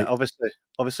 Right.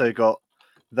 Obviously, I got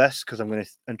this because I'm going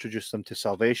to introduce them to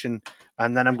Salvation,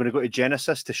 and then I'm going to go to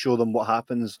Genesis to show them what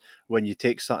happens when you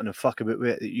take something and fuck about with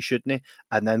it that you shouldn't,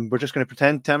 and then we're just going to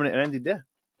pretend Terminator ended there.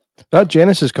 That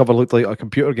Genesis cover looked like a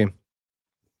computer game.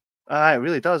 It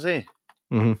really does, eh?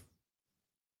 Mm-hmm.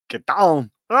 Get down!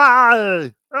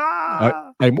 I'm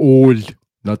old,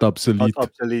 not obsolete. Not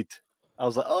obsolete. I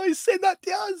was like, oh, he's saying that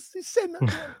to us. He's saying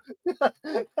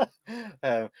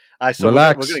that.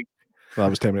 Relax. That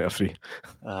was Terminator 3.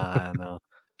 No.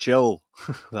 Chill.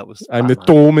 That was. I'm the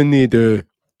Terminator.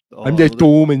 I'm the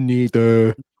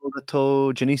Terminator.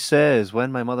 Janice says,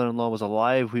 when my mother-in-law was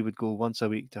alive, we would go once a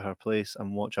week to her place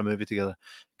and watch a movie together.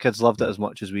 Kids loved it as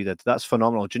much as we did. That's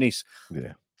phenomenal. Janice,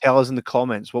 tell us in the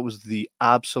comments, what was the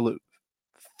absolute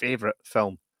favorite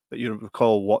film that you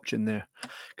recall watching there?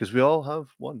 Because we all have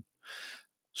one.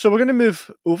 So we're going to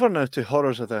move over now to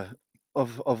Horrors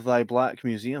of Thy Black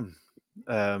Museum,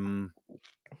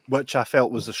 which I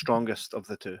felt was the strongest of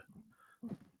the two.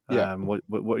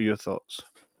 What are your thoughts?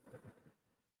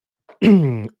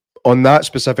 On that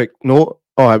specific note,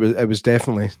 Oh, it was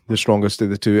definitely the strongest of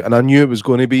the two, and I knew it was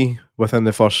going to be within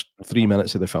the first 3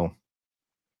 minutes of the film.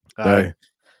 Now,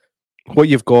 what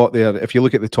you've got there, if you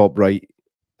look at the top right,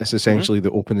 it's essentially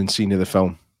the opening scene of the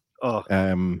film. Oh,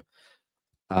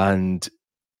 And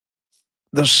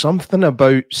there's something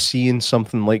about seeing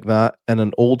something like that in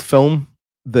an old film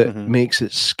that makes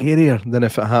it scarier than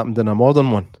if it happened in a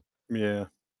modern one. yeah.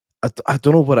 I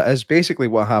don't know what it is. Basically,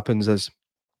 what happens is,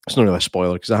 it's not really a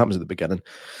spoiler because it happens at the beginning.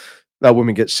 That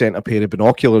woman gets sent a pair of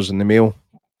binoculars in the mail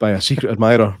by a secret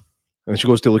admirer. And she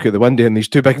goes to look out the window and these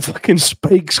two big fucking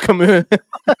spikes come out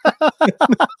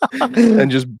and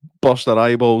just bust her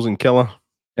eyeballs and kill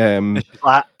her.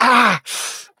 Like,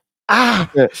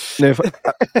 Yeah, no,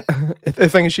 the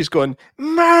thing is, she's going,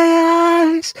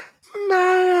 my eyes.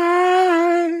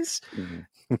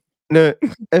 Now,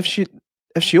 if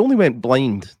she only went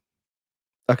blind,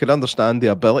 I could understand the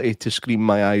ability to scream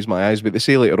my eyes, but they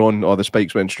say later on, the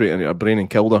spikes went straight into her brain and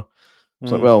killed her.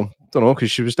 It's like, well, I don't know,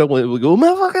 because she was still able to go,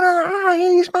 my fucking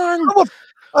eyes, man.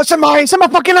 That's in my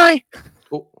fucking eye.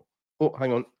 Oh,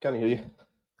 hang on, can't hear you.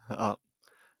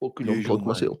 Usual, Unplug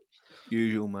myself.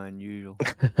 Usual.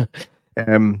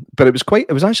 But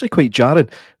it was actually quite jarring.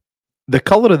 The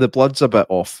colour of the blood's a bit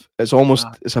off. It's almost,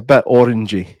 it's a bit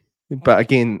orangey. But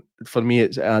again, for me,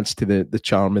 it adds to the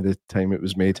charm of the time it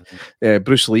was made.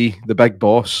 Bruce Lee, the big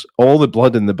boss, all the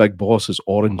blood in the big boss is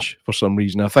orange for some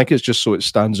reason. I think it's just so it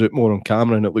stands out more on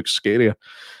camera and it looks scarier.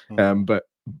 But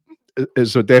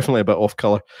it's definitely a bit off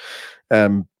colour.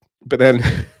 But then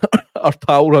our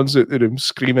pal runs out the room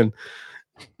screaming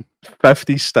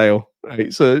 50s style,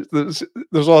 right? So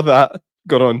there's all that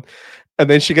going on. And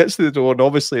then she gets to the door and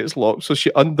obviously it's locked. So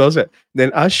she undoes it.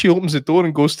 Then as she opens the door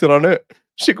and goes to run out,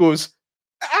 she goes,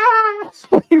 ah!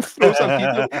 Throws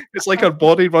her feet. It's like her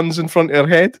body runs in front of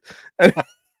her head. And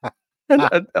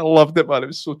I loved it, man. It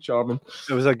was so charming.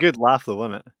 It was a good laugh, though,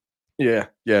 wasn't it?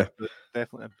 Yeah. It was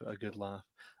definitely a good laugh.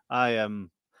 I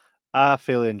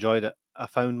fairly enjoyed it. I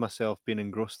found myself being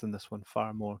engrossed in this one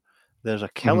far more. There's a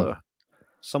killer.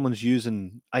 Someone's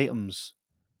using items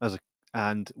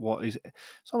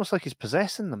it's almost like he's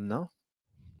possessing them, no?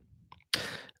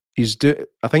 I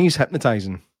think he's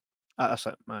hypnotizing. That's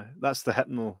it, that's the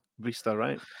Hypno Vista,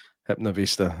 right? Hypno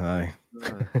Vista, aye.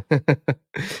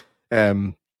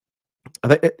 I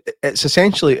think it's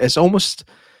essentially, it's almost,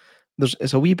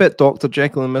 it's a wee bit Dr.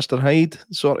 Jekyll and Mr. Hyde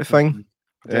sort of thing.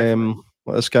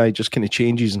 This guy just kind of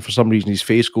changes, and for some reason his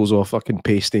face goes all fucking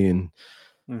pasty, and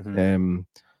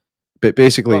but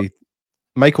basically,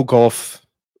 Michael Gough,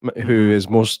 who is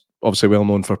most obviously well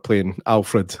known for playing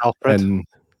Alfred.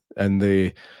 in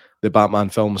the Batman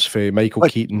films, for Michael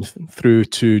Keaton through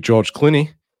to George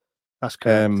Clooney. That's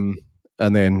correct.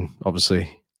 And then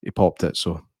obviously he popped it,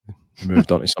 so he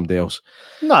moved on to somebody else.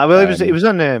 No, well, he was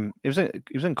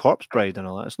in Corpse Bride and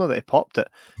all that. It's not that he popped it.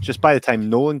 It's just by the time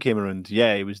Nolan came around,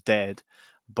 he was dead.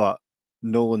 But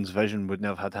Nolan's vision would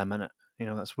never have had him in it. You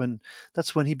know, that's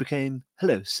when he became,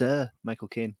 hello, sir, Michael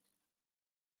Caine.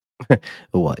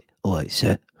 Oh, I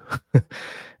sir.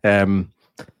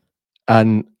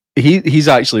 And he's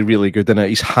actually really good in it.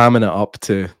 He's hamming it up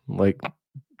to like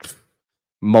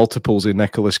multiples of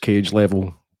Nicolas Cage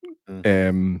level.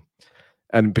 And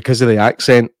because of the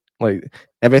accent, like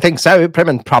everything's so prim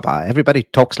and proper, everybody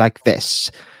talks like this.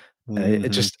 It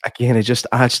just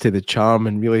adds to the charm,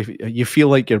 and really you feel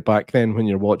like you're back then when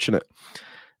you're watching it.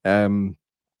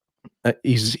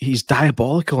 He's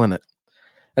diabolical in it,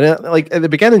 and like at the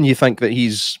beginning you think that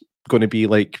he's going to be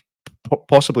like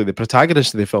possibly the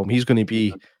protagonist of the film. He's going to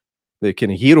be the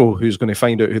kind of hero who's going to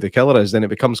find out who the killer is. Then it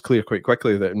becomes clear quite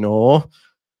quickly that no,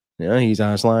 he's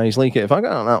as lies like it. If I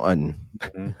got on that one,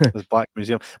 the Black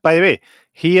Museum. By the way,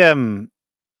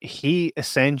 he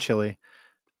essentially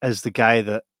is the guy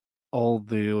that all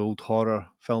the old horror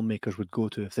filmmakers would go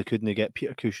to if they couldn't get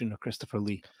Peter Cushing or Christopher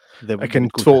Lee. I can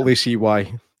totally see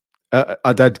why.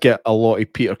 I did get a lot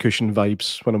of Peter Cushing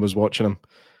vibes when I was watching him,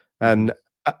 and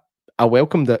I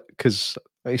welcomed it because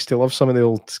I used to love some of the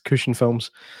old Cushing films.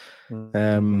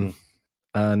 And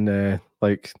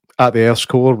like At the Earth's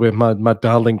Core with my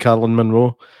darling Carolyn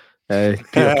Monroe, Peter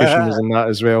Cushing was in that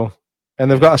as well,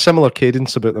 and they've got a similar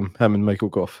cadence about them, him and Michael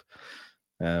Gough.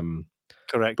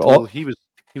 Correct. Well, he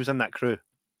was in that crew,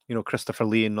 Christopher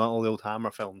Lee and all the old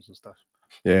Hammer films and stuff.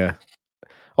 Yeah,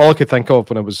 all I could think of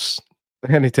when I was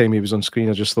anytime he was on screen,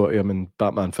 I just thought of him in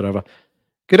Batman Forever.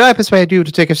 Could I persuade you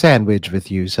to take a sandwich with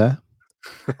you, sir?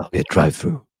 I'll be a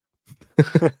drive-through.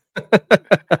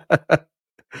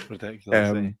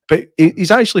 Ridiculous. But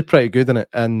he's actually pretty good in it,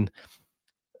 and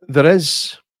there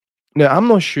is now. I'm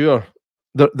not sure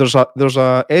there's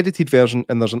a edited version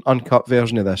and there's an uncut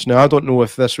version of this. Now I don't know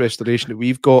if this restoration that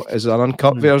we've got is an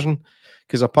uncut version,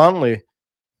 because apparently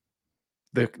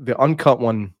the uncut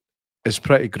one is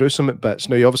pretty gruesome at bits.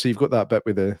 Now obviously you've got that bit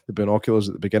with the binoculars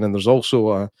at the beginning. There's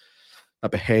also a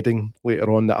beheading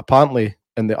later on that apparently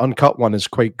in the uncut one is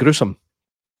quite gruesome.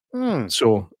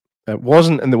 So it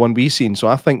wasn't in the one we seen. So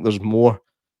I think there's more.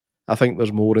 I think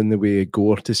there's more in the way of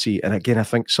gore to see. And again, I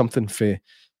think something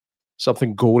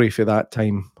gory for that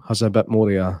time has a bit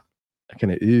more of a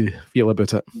kind of feel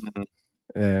about it.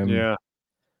 Yeah.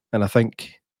 And I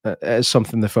think it is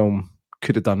something the film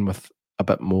could have done with a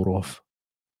bit more of.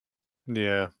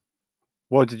 Yeah.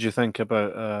 What did you think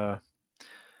about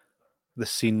the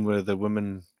scene where the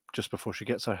woman, just before she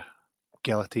gets her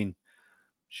guillotine,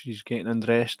 she's getting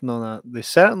undressed and all that? They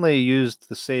certainly used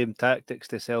the same tactics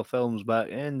to sell films back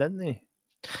then, didn't they?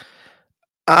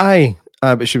 Aye,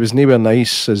 but she was nowhere near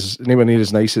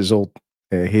as nice as old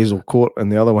Hazel Court and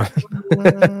the other one.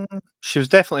 She was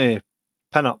definitely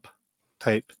pin-up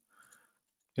type.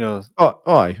 You know. Oh,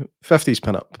 aye, 50s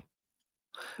pin-up.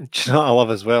 Do you know what I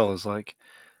love as well is like,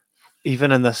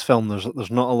 even in this film, there's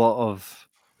not a lot of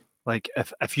like,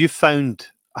 if you found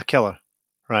a killer,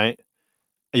 right?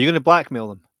 Are you going to blackmail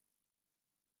them?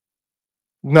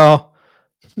 No.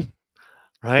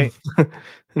 Right?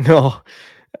 No.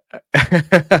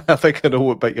 I think I know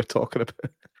what bit you're talking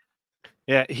about.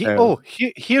 Yeah.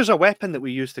 Here's a weapon that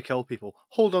we use to kill people.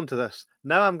 Hold on to this.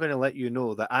 Now I'm going to let you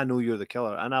know that I know you're the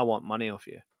killer and I want money off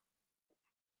you.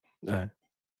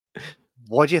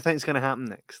 What do you think is going to happen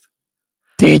next?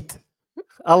 Dead.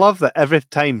 I love that every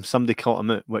time somebody caught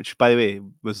him out, which by the way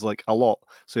was like a lot.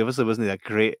 So he obviously wasn't a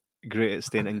great at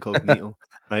staying incognito,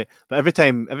 right? But every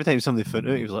time somebody found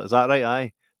out, he was like, "Is that right?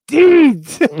 Aye, dude."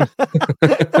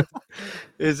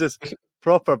 He's this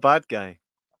proper bad guy.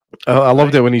 I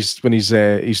loved it when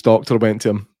his doctor went to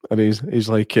him and he's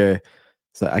like, I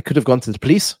could have gone to the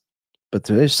police, but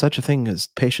there is such a thing as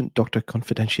patient-doctor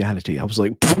confidentiality. I was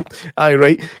like, aye,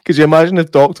 right? Because you imagine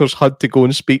if doctors had to go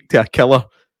and speak to a killer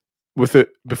with it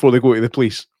before they go to the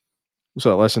police.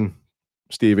 So listen,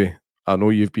 Stevie, I know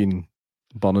you've been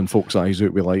burning folks' eyes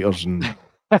out with lighters and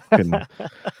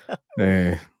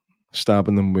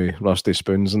stabbing them with rusty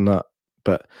spoons and that,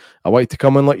 but I want to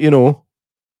come and let you know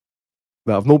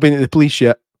that I've not been to the police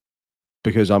yet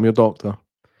because I'm your doctor,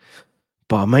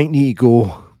 but I might need to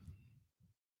go.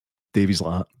 Davey's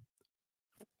like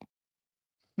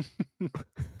that.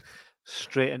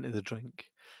 Straight into the drink,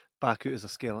 back out as a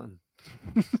skeleton.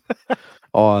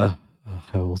 Oh, I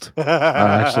howled.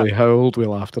 I actually howled. We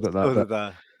laughed at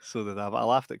that. So did I. But I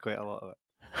laughed at quite a lot of it.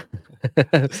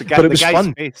 But it was guy's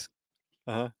fun. Face.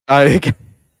 Uh-huh.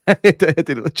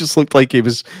 It just looked like he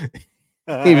was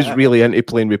really into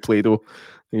playing with Play-Doh.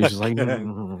 He was just like,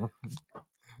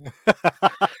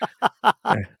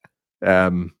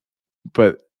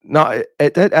 but no,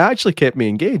 it actually kept me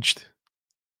engaged.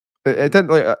 It didn't,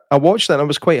 like, I watched it and I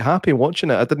was quite happy watching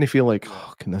it. I didn't feel like,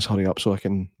 oh, can this hurry up so I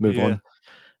can move on.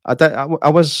 I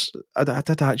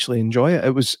did actually enjoy it.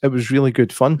 It was really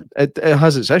good fun. It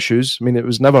has its issues. I mean, I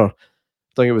don't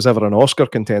think it was ever an Oscar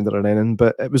contender or anything,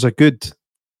 but it was a good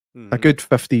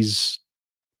 50s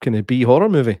kind of B horror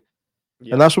movie.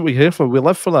 Yep. And that's what we're here for. We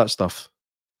live for that stuff.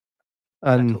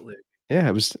 And yeah,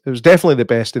 it was definitely the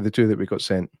best of the two that we got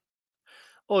sent.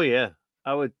 Oh yeah.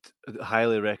 I would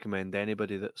highly recommend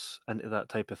anybody that's into that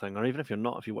type of thing, or even if you're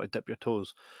not, if you want to dip your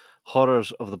toes,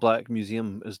 Horrors of the Black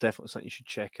Museum is definitely something you should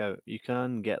check out. You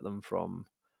can get them from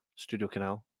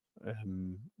Studiocanal.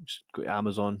 Just go to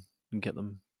Amazon and get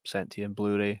them sent to you in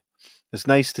Blu-ray. It's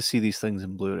nice to see these things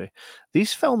in Blu-ray.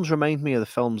 These films remind me of the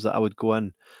films that I would go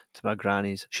in to my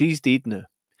granny's. She's dead now,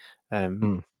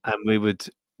 and we would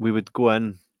go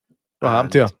in. What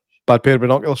happened to her? Bad pair of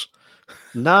binoculars?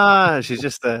 Nah, she's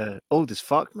just old as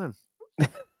fuck, man.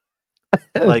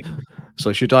 Like,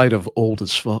 so she died of old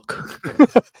as fuck.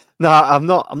 Nah, I'm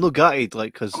not gutted.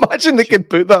 Like, because imagine they could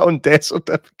put that on death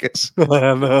certificates.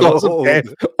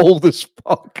 Old as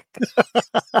fuck.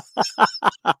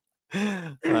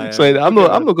 So I'm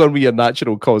not going with your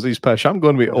natural causes, Pish. I'm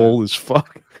going with old as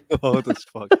fuck. Old as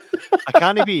fuck. I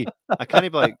can't be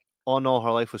like, oh no,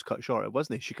 her life was cut short. It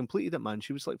wasn't. She completed it, man.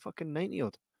 She was like fucking 90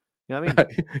 odd. You know what I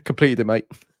mean? Completed it, mate.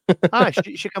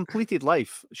 She completed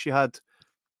life.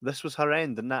 This was her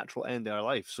end, the natural end of her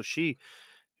life. So she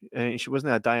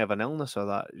wasn't a die of an illness or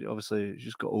that. Obviously, she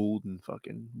just got old and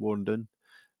fucking worn down.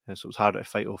 And so it was harder to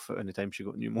fight off at any time she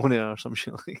got pneumonia or some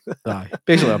shit like that. Aye.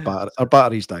 Basically, our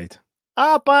batteries died.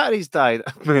 Batteries died.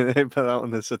 They put that on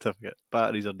the certificate.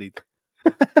 Batteries are dead.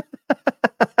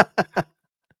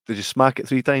 Did you smack it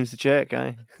 3 times to check,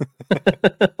 aye?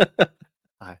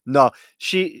 Aye. No,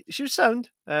 she was sound.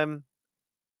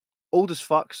 Old as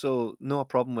fuck, so no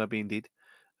problem with her being dead.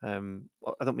 I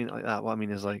don't mean it like that. What I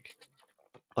mean is like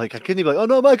I couldn't be like, oh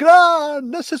no, my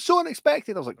gran, this is so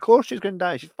unexpected. I was like, of course she's gonna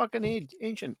die. She's fucking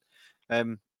ancient.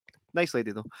 Nice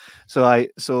lady though. So I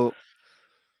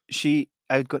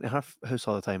would go to her house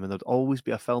all the time, and there'd always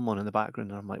be a film on in the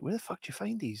background, and I'm like, where the fuck do you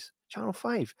find these? Channel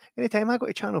 5. Anytime I go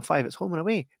to Channel 5, it's Home and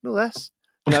Away. No this.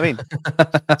 You know what I mean?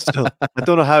 So I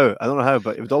don't know how,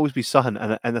 but it would always be something.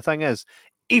 And the thing is,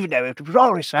 even though it would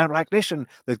always sound like this, and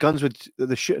the guns would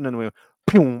the shooting and we were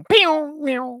pew, pew,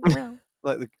 meow, meow,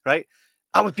 right.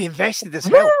 I would be invested as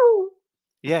hell.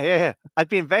 Yeah. I'd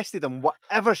be invested in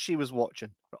whatever she was watching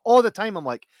all the time. I'm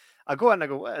like, I go in and I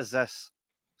go, what is this?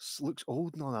 Looks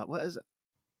old and all that. What is it?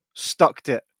 Stuck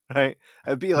to it, right?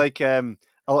 It'd be like a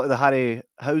lot of the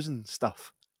Harryhausen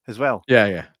stuff as well.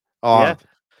 Yeah. Oh,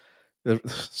 Yeah.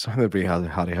 some of the Ray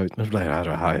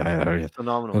Harryhausen.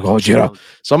 Phenomenal. Oh God, yeah.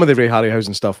 Some of the Ray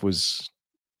Harryhausen stuff was,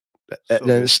 So it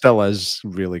good. still is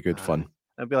really good fun.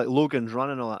 It'd be like Logan's Run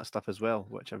and all that stuff as well,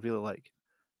 which I really like.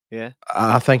 Yeah.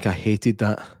 I think I hated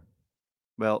that.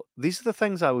 Well, these are the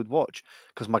things I would watch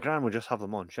because my gran would just have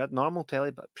them on. She had normal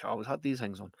telly, but she always had these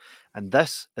things on. And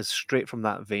this is straight from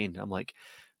that vein. I'm like,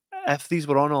 if these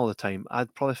were on all the time,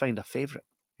 I'd probably find a favourite,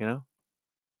 you know?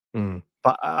 Mm.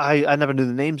 But I never knew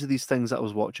the names of these things that I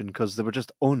was watching because they were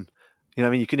just on. You know what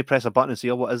I mean? You couldn't press a button and say,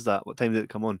 oh, what is that? What time did it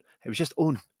come on? It was just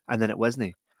on. And then it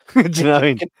wasn't. Do you know what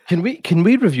I mean? Can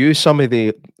we review some of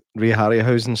the Ray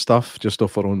Harryhausen stuff just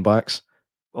off our own backs?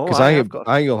 Oh, Because I think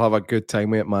you'll have a good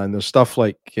time with it, man. There's stuff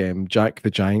like Jack the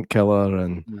Giant Killer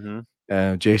and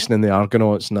Jason and the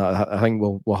Argonauts, and that. I think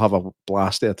we'll have a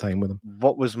blast of a time with them.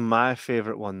 What was my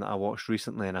favourite one that I watched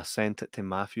recently, and I sent it to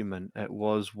Matthew, man? It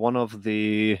was one of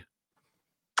the.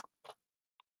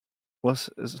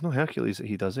 It's no Hercules that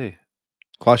he does, eh?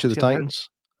 Clash of the Titans?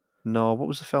 No, what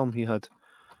was the film he had?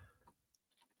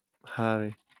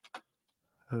 Harryhausen.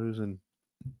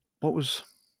 What was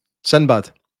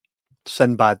Sinbad?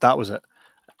 Sinbad, that was it.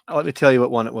 Let me tell you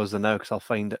what one it was now, because I'll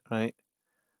find it, right?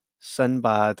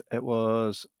 Sinbad. It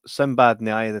was Sinbad in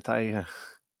the Eye of the Tiger.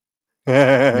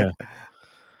 Yeah.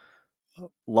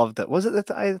 Loved it. Was it the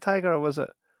Eye of the Tiger or was it?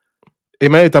 He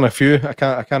might have done a few. I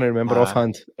can't remember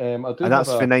offhand. And that's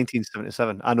for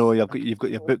 1977. I know you've got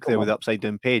your book there with the upside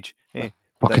down page. Hey,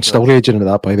 fucking still raging with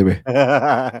that, by the way.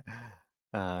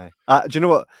 Do you know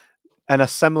what? In a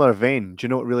similar vein, do you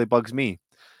know what really bugs me?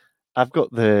 I've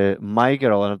got the My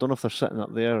Girl, and I don't know if they're sitting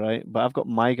up there, right? But I've got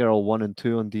My Girl 1 and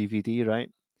 2 on DVD, right?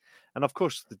 And of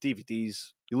course, the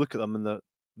DVDs, you look at them and the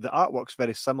artwork's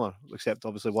very similar, except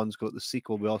obviously one's got the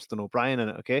sequel with Austin O'Brien in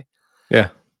it, okay?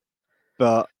 Yeah.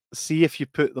 But see if you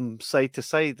put them side to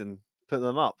side and put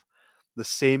them up, the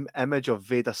same image of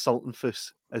Veda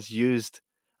Sultanfuss is used.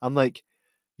 I'm like,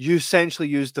 you essentially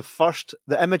used the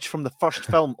image from the first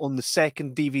film on the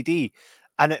second DVD,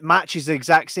 and it matches the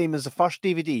exact same as the first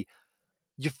DVD.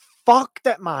 You fucked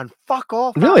it, man. Fuck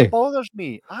off. Really? That bothers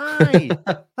me. Aye.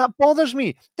 That bothers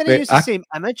me. Didn't use the same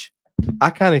image. I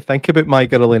can't think about My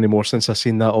Girl anymore since I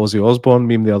seen that Ozzy Osbourne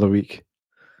meme the other week.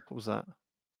 What was that?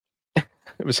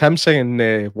 It was him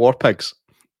singing War Pigs.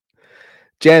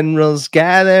 Generals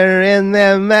gather in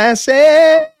their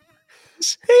masses.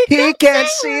 He can't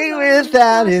see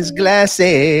without his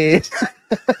glasses.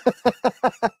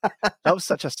 That was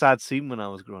such a sad scene when I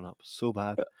was growing up. So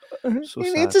bad. So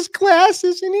he sad. needs his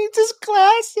glasses. He needs his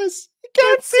glasses. He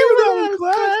can't see without his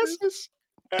glasses.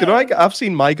 You know, I've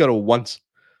seen My Girl once.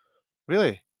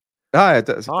 Really?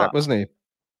 That wasn't he.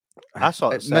 I saw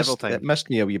it several times. It missed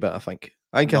me a wee bit, I think.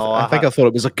 I thought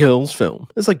it was a girls' film.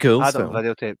 It's a girls' film.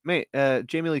 Videotape. Mate,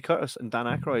 Jamie Lee Curtis and Dan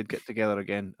Aykroyd get together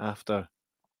again after,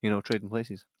 trading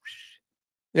places.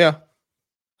 Yeah.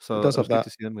 So it does have good that. to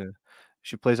see them there.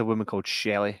 She plays a woman called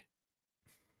Shelley.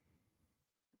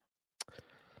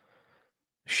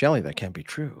 Shelley, that can't be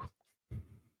true.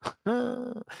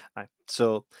 Right.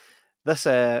 So this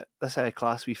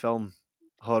Class B film,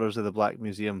 Horrors of the Black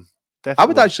Museum. I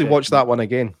would actually watch that one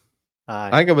again. Aye.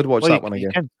 I think I would watch that one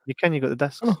again. You got the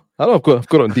discs. I know. I've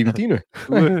got it on DVD now.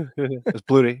 It's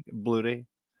Blu-ray.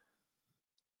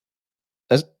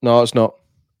 No, it's not.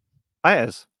 It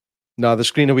is. No, the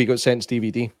screener we got sent to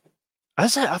DVD.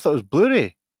 Is it? I thought it was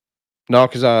Blu-ray. No,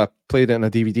 because I played it in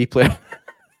a DVD player.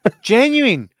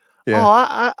 Genuine. Yeah.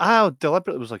 Oh, I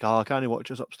deliberately was like, I can't watch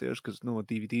this upstairs because no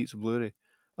DVD, it's a Blu-ray.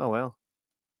 Oh well.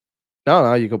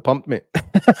 No, you got pumped, mate.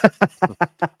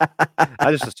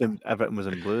 I just assumed everything was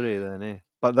in Blu-ray then, eh?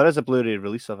 But there is a Blu-ray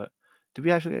release of it. Did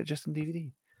we actually get it just in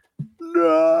DVD?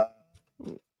 No.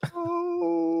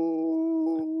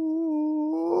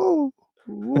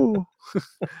 no.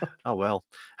 Oh well.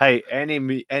 Hey, any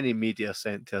media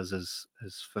sent to us is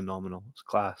phenomenal. It's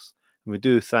class. And we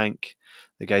do thank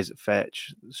the guys at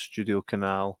Fetch,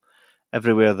 Studiocanal,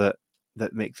 everywhere that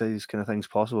makes these kind of things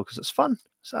possible, because it's fun.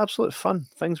 It's absolute fun.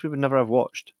 Things we would never have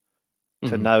watched.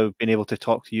 To now being able to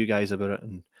talk to you guys about it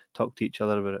and talk to each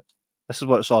other about it. This is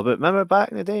what it's all about. Remember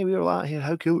back in the day, we were like, "Here,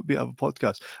 how cool it would be to have a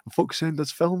podcast?" And folks send us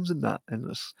films and that,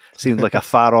 and it seemed like a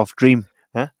far off dream.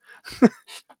 Huh?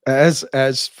 It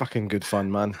is fucking good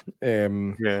fun, man.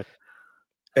 Yeah.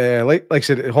 Like I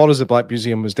said, Horrors of the Black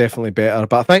Museum was definitely better,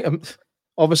 but I think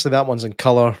obviously that one's in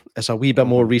color. It's a wee bit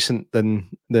more recent than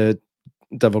the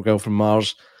Devil Girl from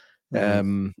Mars.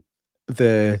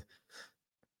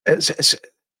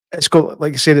 It's got,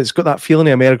 like I said, it's got that feeling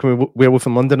of American Werewolf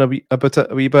in London about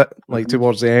it a wee bit, like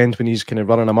towards the end when he's kind of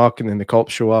running amok and then the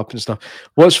cops show up and stuff.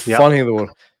 What's funny though,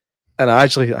 and I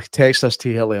text this to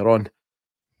you earlier on,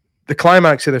 the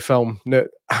climax of the film. Now,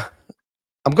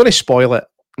 I'm going to spoil it.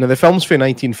 Now, the film's from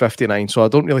 1959, so I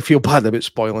don't really feel bad about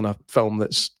spoiling a film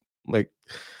that's like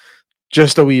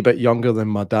just a wee bit younger than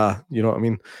my dad. You know what I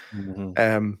mean?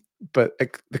 But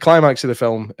the climax of the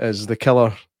film is the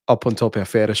killer up on top of a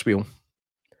Ferris wheel.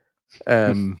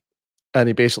 And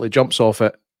he basically jumps off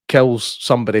it, kills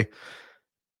somebody,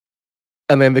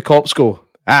 and then the cops go,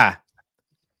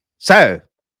 so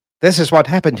this is what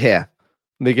happened here.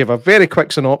 And they give a very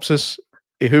quick synopsis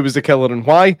of who was the killer and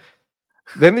why.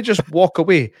 Then they just walk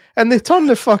away, and they turn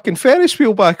the fucking Ferris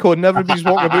wheel back on, and everybody's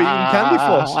walking about eating candy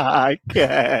floss. I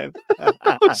can't.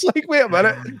 It's like, wait a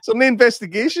minute, is there no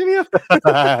investigation here?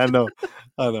 I know.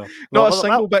 Not a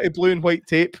single bit of blue and white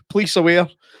tape. Police aware.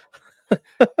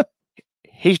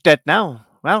 He's dead now.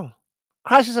 Well,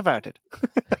 crisis averted.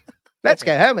 Let's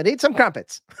go home and eat some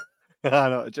crumpets. I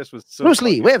know, it just was so Bruce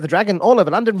Lee, Way of the Dragon, all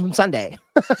over London from Sunday.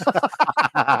 Oh,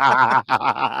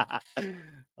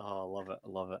 I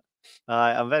love it.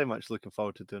 I'm very much looking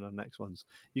forward to doing our next ones.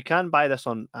 You can buy this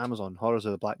on Amazon, Horrors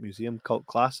of the Black Museum, Cult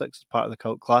Classics, part of the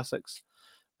Cult Classics.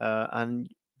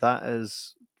 And that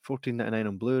is $14.99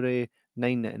 on Blu-ray,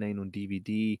 $9.99 on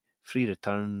DVD, free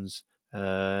returns.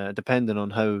 Depending on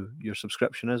how your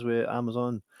subscription is with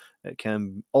Amazon, it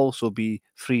can also be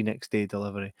free next day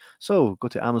delivery. So go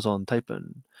to Amazon, type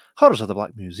in Horrors of the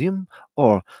Black Museum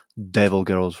or Devil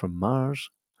Girls from Mars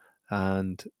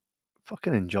and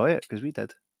fucking enjoy it, because we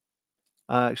did.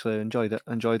 I actually enjoyed it.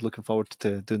 Enjoyed looking forward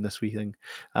to doing this wee thing.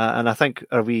 And I think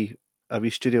our wee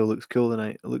studio looks cool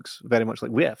tonight. It looks very much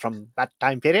like we're from that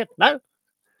time period now.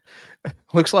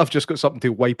 Looks like I've just got something to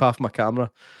wipe off my camera.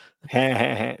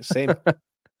 Same.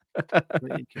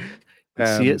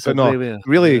 See it, but no,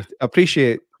 really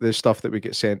appreciate the stuff that we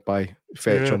get sent by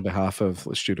Fetch on behalf of the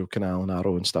Studiocanal and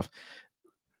Arrow and stuff.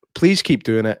 Please keep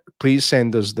doing it. Please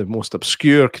send us the most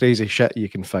obscure, crazy shit you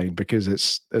can find, because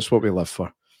it's what we live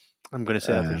for. I'm going to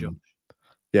say that for Josh.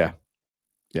 Yeah.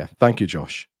 Thank you,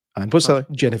 Josh. And what's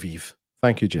that? Genevieve.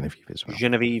 Thank you, Genevieve, as well.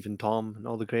 Genevieve and Tom and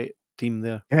all the great team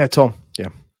there. Yeah, Tom. Yeah.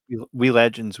 We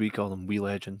legends, we call them. We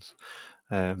legends.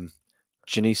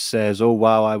 Janice says, "Oh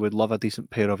wow, I would love a decent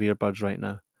pair of earbuds right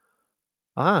now."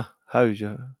 How's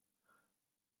you?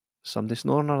 Somebody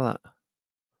snoring or that?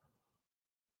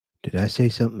 Did I say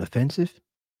something offensive?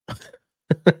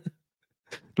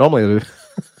 Normally I do.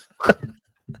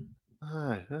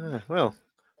 Well,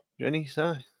 Janice,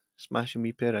 smashing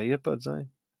me pair of earbuds,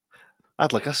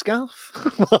 I'd like a scarf.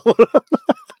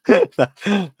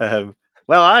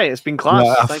 It's been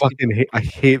class. Yeah, I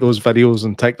hate those videos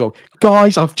on TikTok.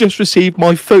 Guys, I've just received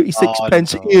my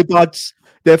 36p earbuds.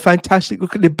 They're fantastic.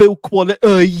 Look at the build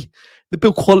quality. The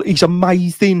build quality is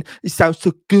amazing. It sounds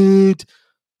so good.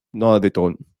 No, they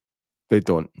don't. They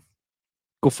don't.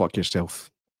 Go fuck yourself,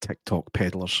 TikTok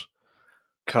peddlers.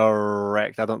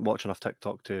 Correct. I don't watch enough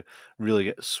TikTok to really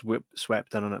get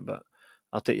swept in on it, but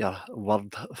I'll take your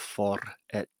word for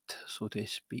it, so to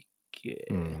speak.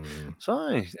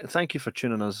 So, thank you for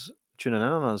tuning in with us.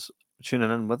 Thank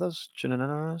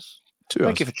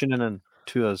you for tuning in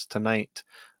to us tonight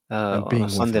on a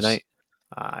Sunday night.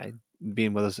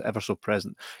 Being with us, ever so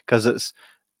present, because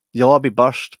you'll all be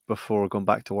burst before going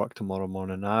back to work tomorrow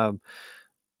morning. I'm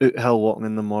out hill walking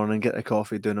in the morning, get a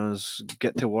coffee, dinners,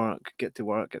 get to work,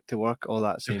 all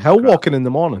that same hill crap. Walking in the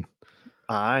morning.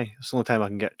 Aye, it's the only time I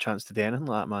can get a chance to do anything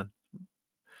like that, man.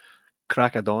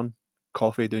 Crack of dawn,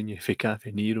 coffee doing you for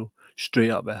Cafe Nero, straight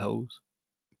up the hills.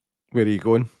 Where are you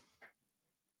going?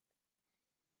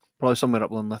 Probably somewhere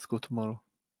up Linlithgow tomorrow.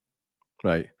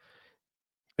 Right.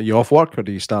 Are you off work or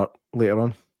do you start later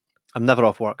on? I'm never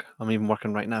off work. I'm even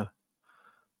working right now.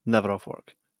 Never off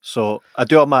work. So I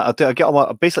get all my,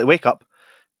 basically wake up,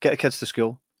 get the kids to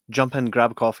school, jump in,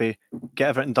 grab a coffee, get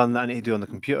everything done that I need to do on the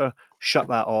computer, shut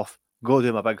that off, go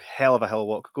do my big hell of a hill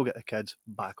walk, go get the kids,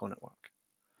 back on at work.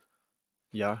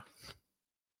 Yeah.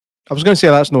 I was going to say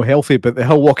that's no healthy, but the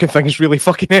hill walking thing is really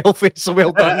fucking healthy. So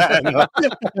well done.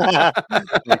 I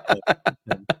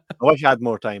wish I had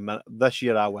more time. This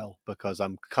year I will, because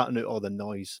I'm cutting out all the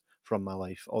noise from my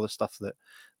life, all the stuff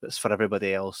that's for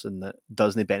everybody else and that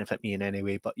doesn't benefit me in any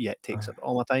way, but yet takes up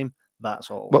all my time.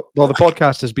 That's all. Well, the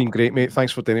podcast has been great, mate.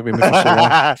 Thanks for doing it with me for so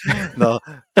long. No,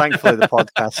 thankfully the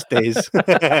podcast stays.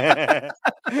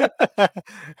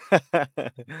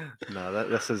 No,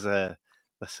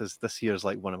 this year's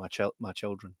like one of my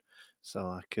children, so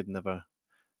I could never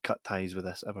cut ties with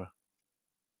this ever.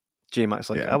 J-Mac's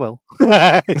like, I will.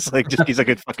 It's like, just gives a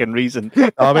good fucking reason.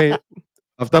 I mean,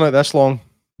 I've done it this long.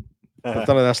 And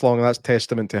that's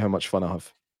testament to how much fun I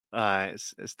have.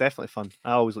 It's definitely fun.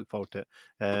 I always look forward to it.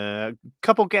 A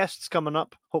couple guests coming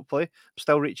up, hopefully. I'm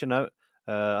still reaching out.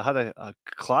 I had a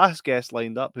class guest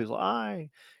lined up who's like, aye,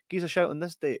 give us a shout on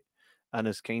this date. And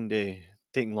it's kind of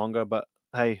taking longer, but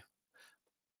hey,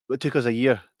 it took us a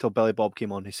year till Billy Bob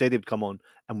came on. He said he would come on,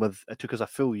 and it took us a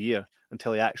full year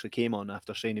until he actually came on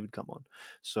after saying he would come on.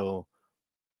 So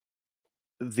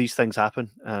these things happen,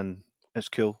 and it's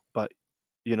cool. But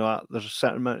you know, there's a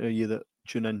certain amount of you that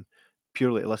tune in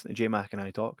purely to listen to J-Mac and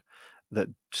I talk, that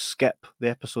skip the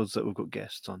episodes that we've got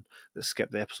guests on, that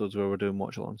skip the episodes where we're doing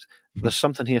watch-alongs. There's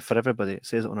something here for everybody. It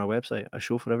says it on our website, a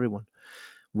show for everyone.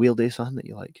 We'll do something that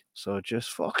you like. So just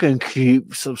fucking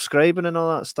keep subscribing and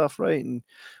all that stuff, right? And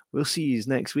we'll see you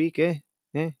next week, eh?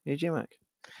 Yeah, J-Mac.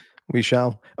 We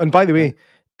shall. And by the way,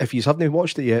 if you haven't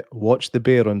watched it yet, watch The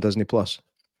Bear on Disney Plus.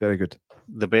 Very good.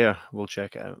 The Bear, we'll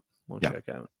check it out. Check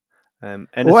it out.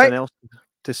 Anything else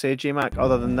to say, J-Mac,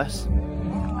 other than this?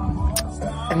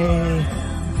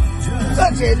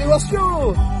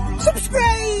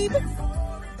 Subscribe!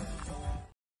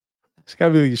 I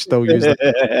can't believe you still use it.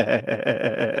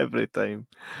 Every time.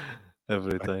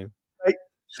 Right.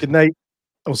 Good night.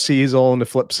 I'll see you all on the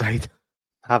flip side.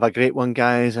 Have a great one,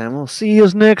 guys, and we'll see you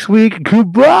next week.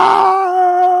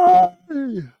 Goodbye!